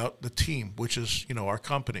all about the team, which is, you know, our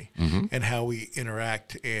company, and how we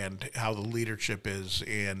interact and how the leadership is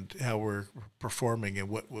and how we're performing and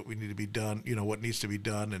what we need to be done, you know, what needs to be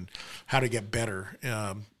done and how to get better,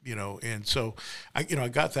 you know. And so, I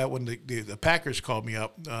got that when the Packers called me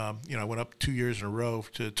up. You know, I went up 2 years in a row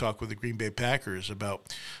to talk with the Green Bay Packers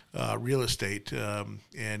about real estate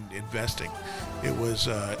and investing. It was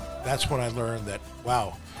that's when I learned that,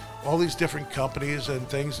 wow, all these different companies and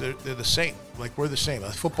things, they're the same. Like, we're the same.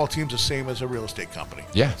 A football team's the same as a real estate company.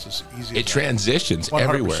 Yeah. It's as easy as It that. transitions 100%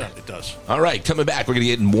 everywhere. It does. All right, coming back, we're going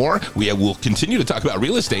to get more. We'll continue to talk about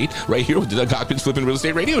real estate right here with the Doug Hopkins Flippin' Real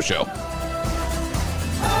Estate Radio Show.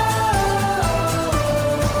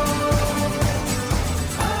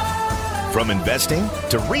 From investing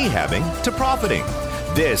to rehabbing to profiting.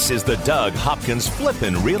 This is the Doug Hopkins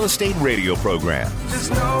Flippin' Real Estate Radio Program.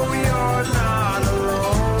 Just know you're not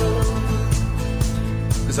alone,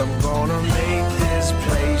 'cause I'm gonna make this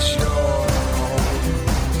place your home.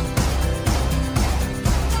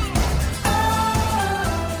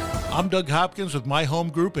 I'm Doug Hopkins with My Home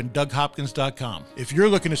Group and DougHopkins.com. If you're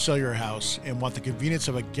looking to sell your house and want the convenience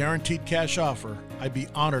of a guaranteed cash offer, I'd be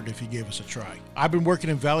honored if you gave us a try. I've been working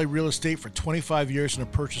in Valley Real Estate for 25 years and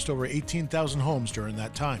have purchased over 18,000 homes during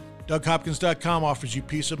that time. DougHopkins.com offers you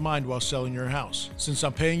peace of mind while selling your house. Since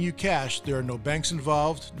I'm paying you cash, there are no banks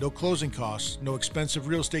involved, no closing costs, no expensive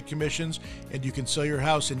real estate commissions, and you can sell your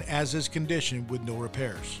house in as-is condition with no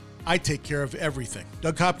repairs. I take care of everything.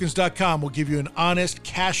 DougHopkins.com will give you an honest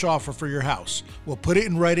cash offer for your house. We'll put it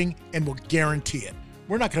in writing and we'll guarantee it.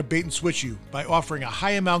 We're not going to bait and switch you by offering a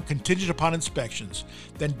high amount contingent upon inspections.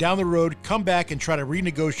 Then down the road, come back and try to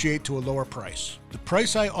renegotiate to a lower price. The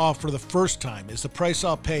price I offer the first time is the price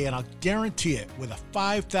I'll pay, and I'll guarantee it with a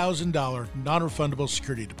 $5,000 non-refundable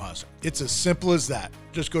security deposit. It's as simple as that.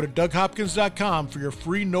 Just go to DougHopkins.com for your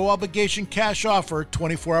free no-obligation cash offer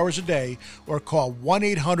 24 hours a day, or call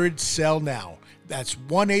 1-800-SELL-NOW. That's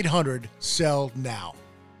 1-800-SELL-NOW.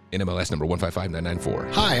 NMLS number 155994.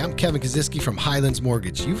 Hi, I'm Kevin Kaziski from Highlands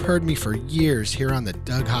Mortgage. You've heard me for years here on the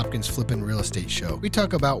Doug Hopkins Flippin' Real Estate Show. We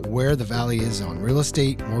talk about where the valley is on real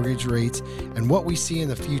estate, mortgage rates, and what we see in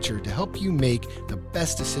the future to help you make the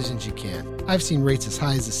best decisions you can. I've seen rates as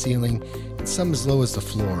high as the ceiling and some as low as the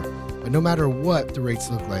floor. But no matter what the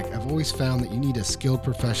rates look like, I've always found that you need a skilled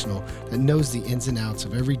professional that knows the ins and outs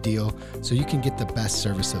of every deal so you can get the best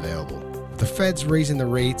service available. The Fed's raising the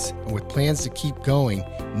rates, and with plans to keep going,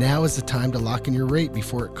 now is the time to lock in your rate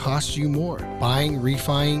before it costs you more. Buying,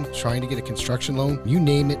 refining, trying to get a construction loan, you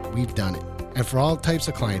name it, we've done it. And for all types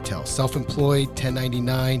of clientele, self-employed,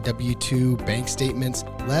 1099, W-2, bank statements,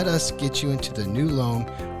 let us get you into the new loan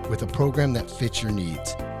with a program that fits your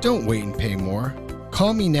needs. Don't wait and pay more.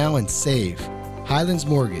 Call me now and save. Highlands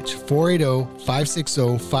Mortgage,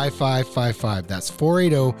 480-560-5555. That's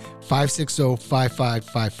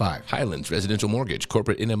 480-560-5555. Highlands Residential Mortgage,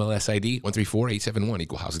 corporate NMLS ID 134871,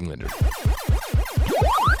 equal housing lender.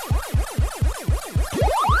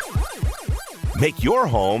 Make your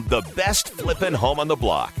home the best flippin' home on the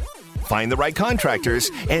block. Find the right contractors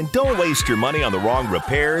and don't waste your money on the wrong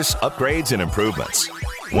repairs, upgrades, and improvements.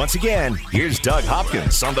 Once again, here's Doug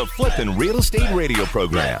Hopkins on the Flippin' Real Estate Radio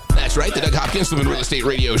Program. That's right, the Doug Hopkins Flippin' Real Estate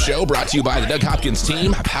Radio Show, brought to you by the Doug Hopkins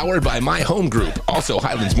team, powered by My Home Group. Also,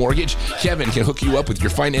 Highlands Mortgage. Kevin can hook you up with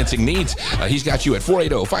your financing needs. He's got you at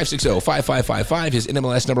 480-560-5555. His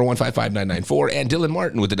NMLS number 155994. And Dylan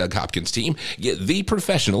Martin with the Doug Hopkins team. Get the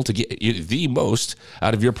professional to get you the most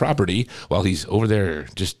out of your property while he's over there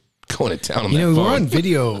just going to town on that phone. We're on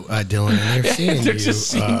video, Dylan, and they're seeing There's you. a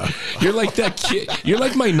scene. You're like that kid. You're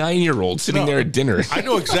like my 9-year-old sitting there at dinner. I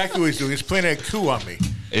know exactly what he's doing. He's playing a coup on me.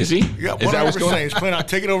 Is he? Yeah, Is that what's 100%. going on? He's playing on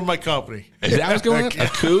taking over my company. Is that what's going on? A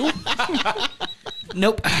coup?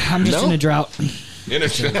 Nope, I'm just No? in a drought.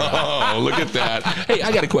 Oh, look at that. Hey,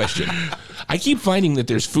 I got a question. I keep finding that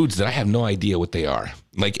there's foods that I have no idea what they are.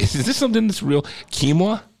 Like, is this something that's real?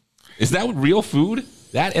 Quinoa? Is that real food?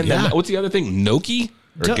 That and Yeah. then what's the other thing? Gnocchi?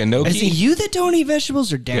 Or Is it gnocchi? you that don't eat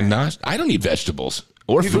vegetables or Darren? Ganache? I don't eat vegetables.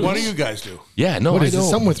 or Neither fruits. one of you guys do. Yeah, no, What I is this? don't.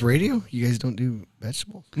 Something with radio? You guys don't do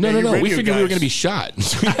vegetables? No. you We radio figured we were guys. going to be shot.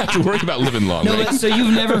 So we have to worry about living long. No, right? but so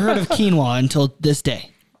you've never heard of quinoa until this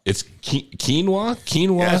day. It's quinoa.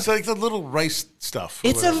 Quinoa. Yeah, it's like the little rice stuff. or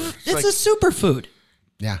It's whatever. a like, superfood.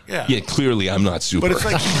 Yeah. yeah. Yeah, clearly I'm not super. But it's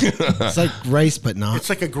like It's like rice, but not. it's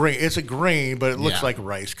like a grain. It's a grain, but it looks Yeah. like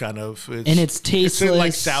rice, kind of. And it's It's in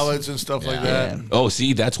like tasteless. salads and stuff like that. oh,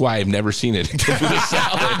 see, that's why I've never seen it with a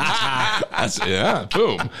salad.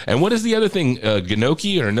 Boom. And what is the other thing?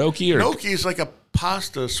 Gnocchi or gnocchi or Gnocchi is like a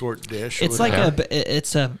pasta sort dish. or It's like whatever.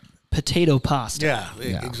 it's a potato pasta.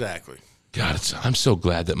 yeah, exactly. God, I'm so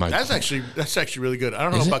glad that my That's actually really good. I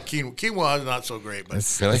don't know about quinoa. Quinoa is not so great, but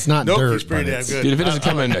Really? It's not gnocchi's dirt, pretty but damn it's, good. Dude, if it doesn't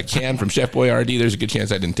come in a can from Chef Boyardee, there's a good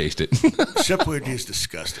chance I didn't taste it. Chef Boyardee is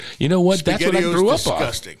disgusting. You know what? That's what I SpaghettiOs grew up on.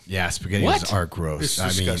 disgusting. Yeah, spaghettios What? are gross. It's I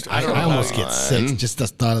mean, disgusting. I, I don't I know. almost get sick just the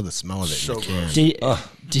thought of the smell of it. So in the can. gross.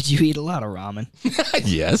 Did you eat a lot of ramen?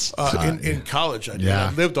 Yes. In college, I did. Yeah.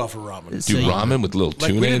 I lived off of ramen. So Dude, you- ramen with a little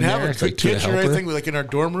Like tuna we didn't in have there. a It's like good tuna kitchen or helper. anything. Like in our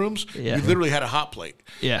dorm rooms, Yeah. we literally had a hot plate.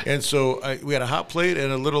 Yeah. And so we had a hot plate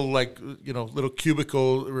and a little little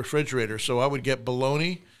cubicle refrigerator. So I would get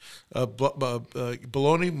bologna,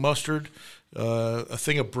 mustard, a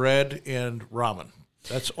thing of bread, and ramen.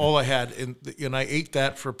 That's all I had, and I ate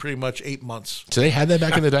that for pretty much 8 months. So they had that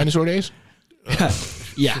back in the dinosaur days?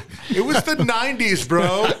 Yeah. It was the 90s,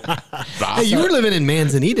 bro. Hey, you were living in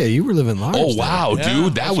Manzanita. You were living large. Oh, there. wow, Yeah,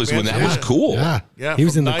 dude. That that's was when that was fantastic. cool. Yeah. Yeah, He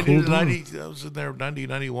was from in the 90 cool to 90. dorm. I was in there 90,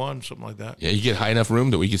 91, something like that. Yeah, you get high enough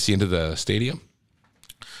room that we could see into the stadium?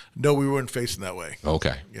 No, we weren't facing that way.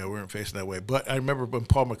 Okay. Yeah, we weren't facing that way. But I remember when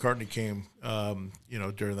Paul McCartney came,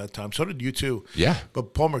 during that time. So did you too. Yeah.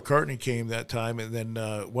 But Paul McCartney came that time, and then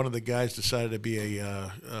one of the guys decided to be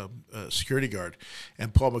a security guard.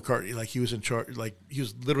 And Paul McCartney, like he was in charge, like he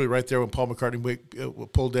was literally right there when Paul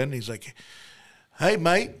McCartney pulled in. And he's like, "Hey,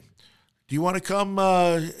 mate, do you want to come?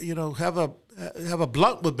 Have a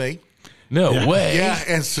blunt with me?" No way. Yeah,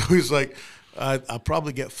 and so he's like, I'll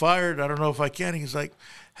probably get fired. I don't know if I can. He's like,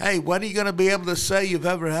 hey, when are you going to be able to say you've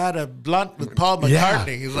ever had a blunt with Paul McCartney? Yeah.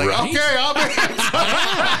 He's like, Right? okay, I'll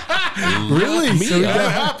be. Really? So we That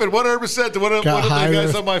got, happened 100% to one of the hired.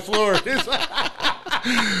 guys on my floor. He's like,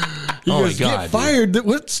 he Oh, goes, my God, get fired.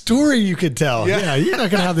 What story you could tell? Yeah. Yeah, you're not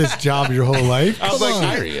going to have this job your whole life. I was Come like,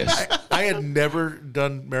 on. Serious. I had never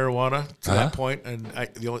done marijuana to that point, and I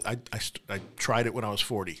tried it when I was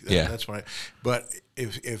 40. Yeah. That's when but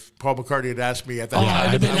if Paul McCartney had asked me at that Oh, time,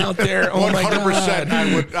 I'd have been out there. Oh, my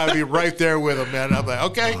 100%, I'd be right there with him, man. I'm like,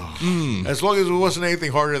 okay, as long as it wasn't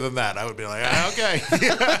anything harder than that, I would be like, okay.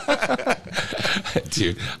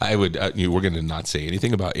 Dude, I would. We're going to not say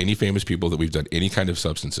anything about any famous people that we've done any kind of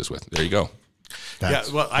substances with. There you go. Yeah,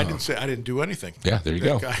 well, I didn't do anything. Yeah, there you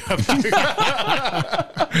go. I'm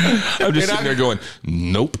I'm just sitting there going,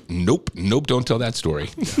 nope. Don't tell that story.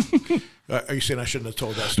 Are you saying I shouldn't have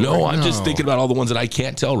told that story? No, I'm just thinking about all the ones that I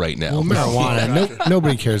can't tell right now. Well, marijuana.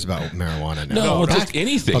 Nobody cares about marijuana now. No, Back- just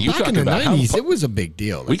anything. But You back in talking the about how 90s, fu- it was a big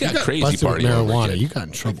deal. We If you got crazy busted with partying when we were marijuana. kids. You got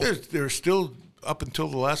in trouble. There's still, up until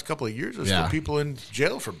the last couple of years, there's Yeah. still people in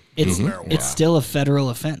jail for It's marijuana. it's still a federal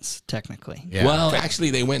offense technically. Yeah. Well, actually,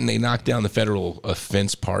 they went and they knocked down the federal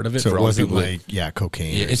offense part of it. so for it all the wasn't people that- like,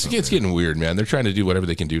 cocaine. Yeah, or it's something. getting weird, man. They're trying to do whatever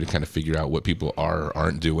they can do to kind of figure out what people are or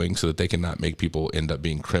aren't doing, so that they can not make people end up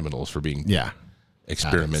being criminals for being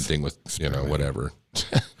experimenting with whatever.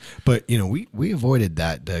 But, we avoided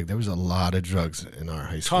that, Doug. There was a lot of drugs in our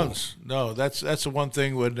high school. Tons. No, that's the one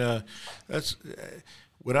thing when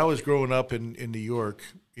when I was growing up in New York,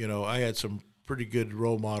 I had some pretty good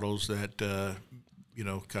role models that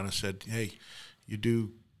kind of said, "Hey, you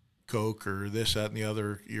do coke or this, that, and the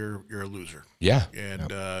other, you're a loser." Yeah.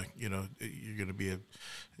 And you're going to be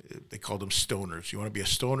they called them stoners. You want to be a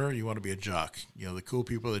stoner, you want to be a jock. The cool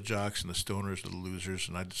people are the jocks and the stoners are the losers.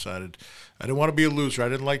 And I decided I didn't want to be a loser. I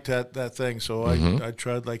didn't like that thing. So I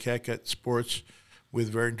tried like heck at sports with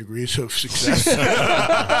varying degrees of success.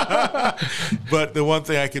 But the one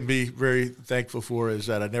thing I can be very thankful for is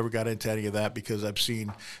that I never got into any of that, because I've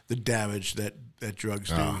seen the damage that drugs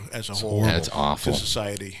do as a whole That's awful. to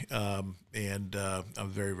society. And I'm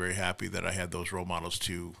very, very happy that I had those role models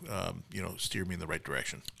to, steer me in the right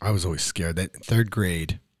direction. I was always scared that in third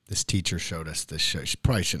grade, this teacher showed us this show. She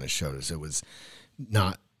probably shouldn't have showed us. It was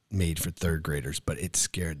not made for third graders, but it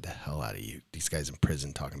scared the hell out of you. These guys in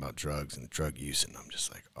prison talking about drugs and drug use, and I'm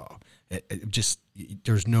just like,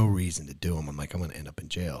 there's no reason to do them. I'm like, I'm going to end up in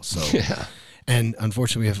jail. So, and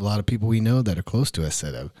unfortunately, we have a lot of people we know that are close to us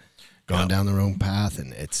that have gone down their own path,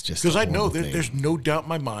 and it's just Because a I know horrible thing. there's no doubt in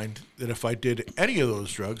my mind that if I did any of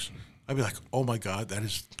those drugs, I'd be like, oh my God, that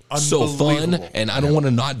is So fun, unbelievable. and I don't want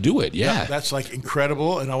to not do it. Yeah. That's like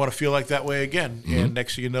incredible, and I want to feel like that way again. And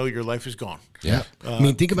next thing you know, your life is gone. Yeah. I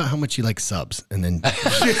mean, think about how much you like subs, and then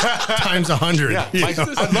times 100. Yeah, I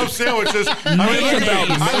love sandwiches.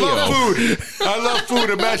 I love food. I love food.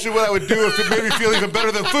 Imagine what I would do if it made me feel even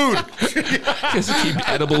better than food. Just keep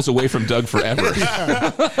edibles away from Doug forever.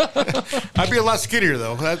 I'd be a lot skinnier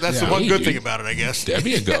though. That's the one good thing about it, I guess. There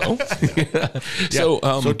you go.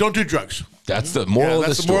 So don't do drugs. That's the moral of the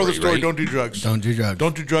That's story. the moral of the story. Right? Don't do drugs. Don't do drugs.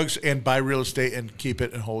 Don't do drugs, and buy real estate and keep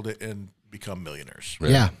it and hold it and become millionaires.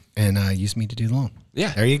 Yeah, and use me to do the loan.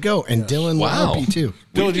 Yeah. There you go. And Dylan will Wow. help you too.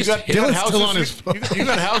 Dylan, you got Dylan's houses. still on his You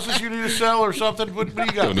got houses you need to sell or something. What do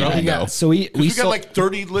you got? Don't bro? even know. So we We got sold, like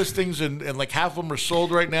 30 listings and like half of them are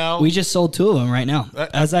sold right now. we just sold 2 of them right now.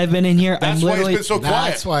 As I've been in here, I'm That's why literally it's been so quiet.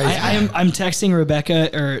 That's why. I'm texting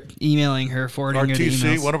Rebecca or emailing her, forwarding Our her the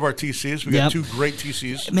TC, emails. one of our TCs. We Yep. got 2 great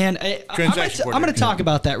TCs. Man, I'm going Transaction to coordinator. talk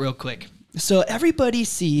about that real quick. So everybody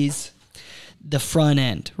sees the front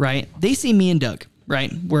end, right? They see me and Doug,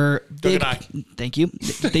 right? We're big. and I. Thank you.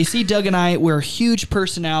 They see Doug and I. We're huge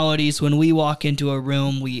personalities. When we walk into a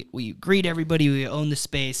room, we greet everybody. We own the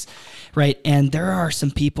space, right? And there are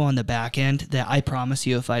some people on the back end that I promise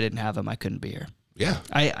you, if I didn't have them, I couldn't be here. Yeah.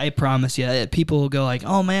 I promise you that people will go like,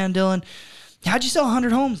 oh man, Dylan, how'd you sell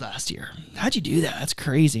 100 homes last year? How'd you do that? That's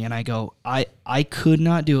crazy. And I go, I could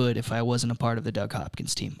not do it if I wasn't a part of the Doug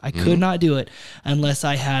Hopkins team. I could not do it unless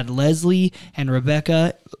I had Leslie and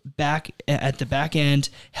Rebecca back at the back end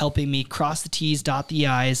helping me cross the T's, dot the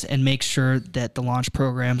I's, and make sure that the launch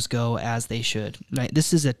programs go as they should. Right?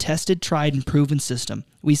 This is a tested, tried, and proven system.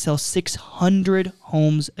 We sell 600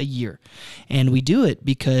 homes a year. And we do it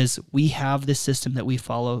because we have this system that we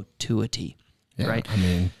follow to a T. Yeah, Right? I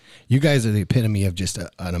mean, you guys are the epitome of just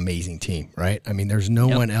an amazing team, right? I mean, there's no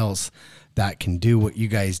one else that can do what you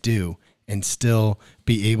guys do and still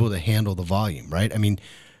be able to handle the volume, right? I mean,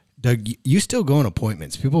 Doug, you still go on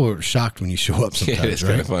appointments. People are shocked when you show up sometimes, Yeah, it's right?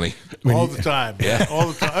 kind of funny. All the time. Yeah. All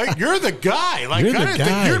the time. Hey, you're the guy. Like, You're I the didn't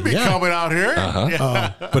guy, think you'd be yeah. coming out here.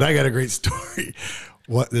 But I got a great story.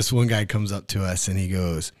 This one guy comes up to us and he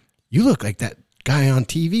goes, "You look like that guy on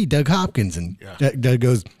TV, Doug Hopkins." And Doug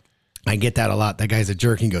goes, "I get that a lot. That guy's a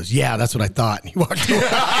jerk." He goes, "Yeah, that's what I thought." And he walked away.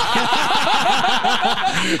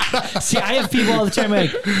 See, I have people all the time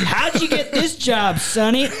like, how'd you get this job,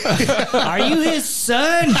 Sonny? Are you his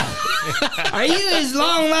son? Are you his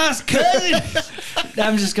long lost cousin?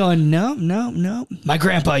 I'm just going, no. My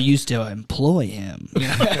grandpa used to employ him. You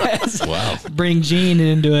know? Wow. Bring Gene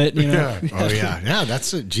into it. You know? Oh yeah.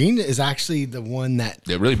 That's Gene is actually the one that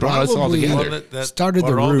really brought us all probably together. That started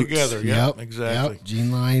brought the it all roots. together. Yep, exactly. Yep.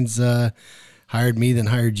 Gene Lyons hired me, then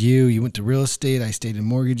hired you. You went to real estate. I stayed in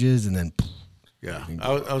mortgages, and then Yeah.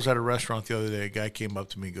 I was at a restaurant the other day. A guy came up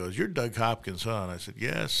to me and goes, "You're Doug Hopkins, huh?" And I said,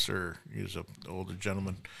 "Yes, sir." He was an older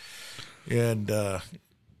gentleman. And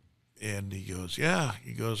he goes, "Yeah."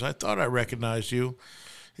 He goes, "I thought I recognized you."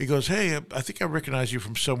 He goes, "Hey, I think I recognize you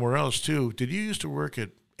from somewhere else, too. Did you used to work at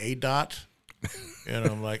ADOT?" And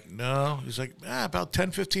I'm like, "No." He's like, "About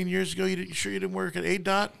 10, 15 years ago, you sure you didn't work at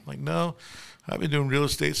ADOT?" I'm like, "No. I've been doing real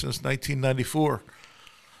estate since 1994.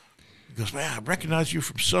 He goes, "Man, I recognize you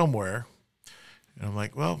from somewhere." And I'm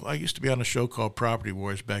like, "Well, I used to be on a show called Property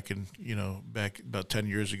Wars back about 10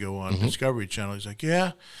 years ago on Discovery Channel." He's like,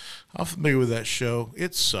 "Yeah, I'm familiar with that show.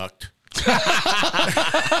 It sucked."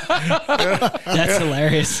 That's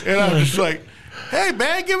hilarious. And I'm just like, "Hey,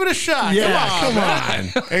 man, give it a shot. Come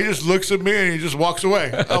on. And he just looks at me and he just walks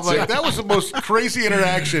away. I'm like, that was the most crazy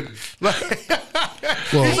interaction. Well,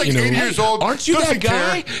 he's like 80 years old. Aren't you that doesn't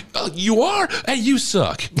care. guy? You are, and you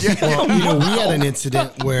suck. well, we had an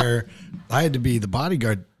incident where I had to be the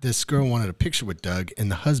bodyguard. This girl wanted a picture with Doug, and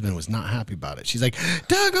the husband was not happy about it. She's like,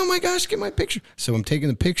 "Doug, oh my gosh, get my picture." So I'm taking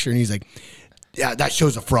the picture, and he's like, "Yeah, that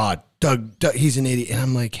show's a fraud. Doug, he's an idiot." And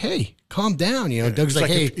I'm like, "Hey, calm down." Doug's He's like,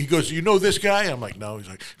 "Hey." he goes, "You know this guy?" I'm like, "No." He's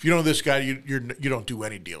like, "If you know this guy, you don't do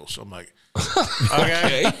any deals." I'm like,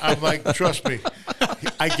 "Okay." I'm like, "Trust me.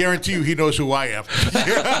 I guarantee you he knows who I am."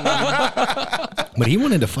 But he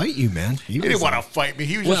wanted to fight you, man. He didn't want to fight me.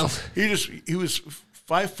 He was he was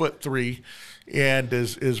 5'3", and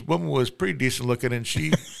his woman was pretty decent looking, and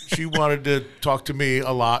she wanted to talk to me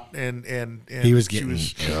a lot, and He was getting-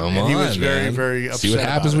 he was very, very upset. See what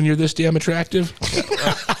happens about when you're this damn attractive?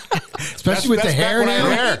 Especially with the hair back when I now.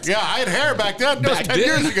 had hair. Yeah, I had hair back then. That was Back 10 then.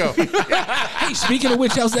 years ago. Hey, speaking of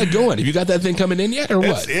which, how's that going? Have you got that thing coming in yet, or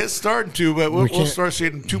what? It's starting to, but we'll can't- start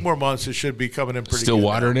seeing in 2 more months. It should be coming in pretty Still good.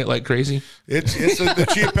 watering it like crazy? The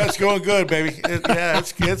Chia Pet's going good, baby.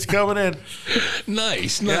 It's coming in.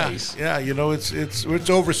 Nice. Yeah, you know it's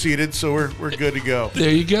overseeded, so we're good to go. There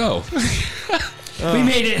you go. We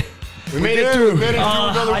made it. We made it through.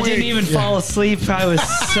 Another I week. didn't even fall asleep. I was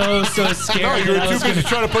so scared. No, you were that I too was busy gonna-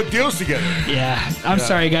 trying to put deals together. Yeah, I'm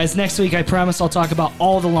sorry, guys. Next week, I promise I'll talk about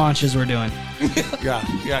all the launches we're doing. Yeah,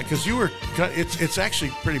 because you were. It's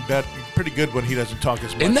actually pretty good when he doesn't talk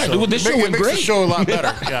as much. Isn't that- well, this show it went makes great. the show a lot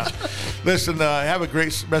better. Yeah. Listen, have a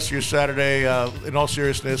great rest of your Saturday. In all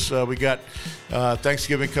seriousness, we got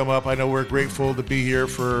Thanksgiving come up. I know we're grateful to be here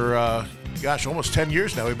for almost 10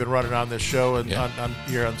 years now. We've been running on this show and on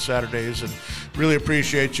here on Saturdays, and really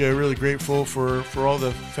appreciate you. Really grateful for all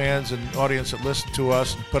the fans and audience that listen to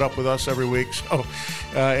us and put up with us every week. So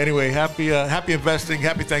anyway, happy investing,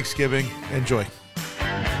 happy Thanksgiving. Enjoy.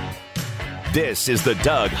 This is the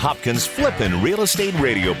Doug Hopkins Flippin' Real Estate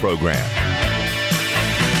Radio Program.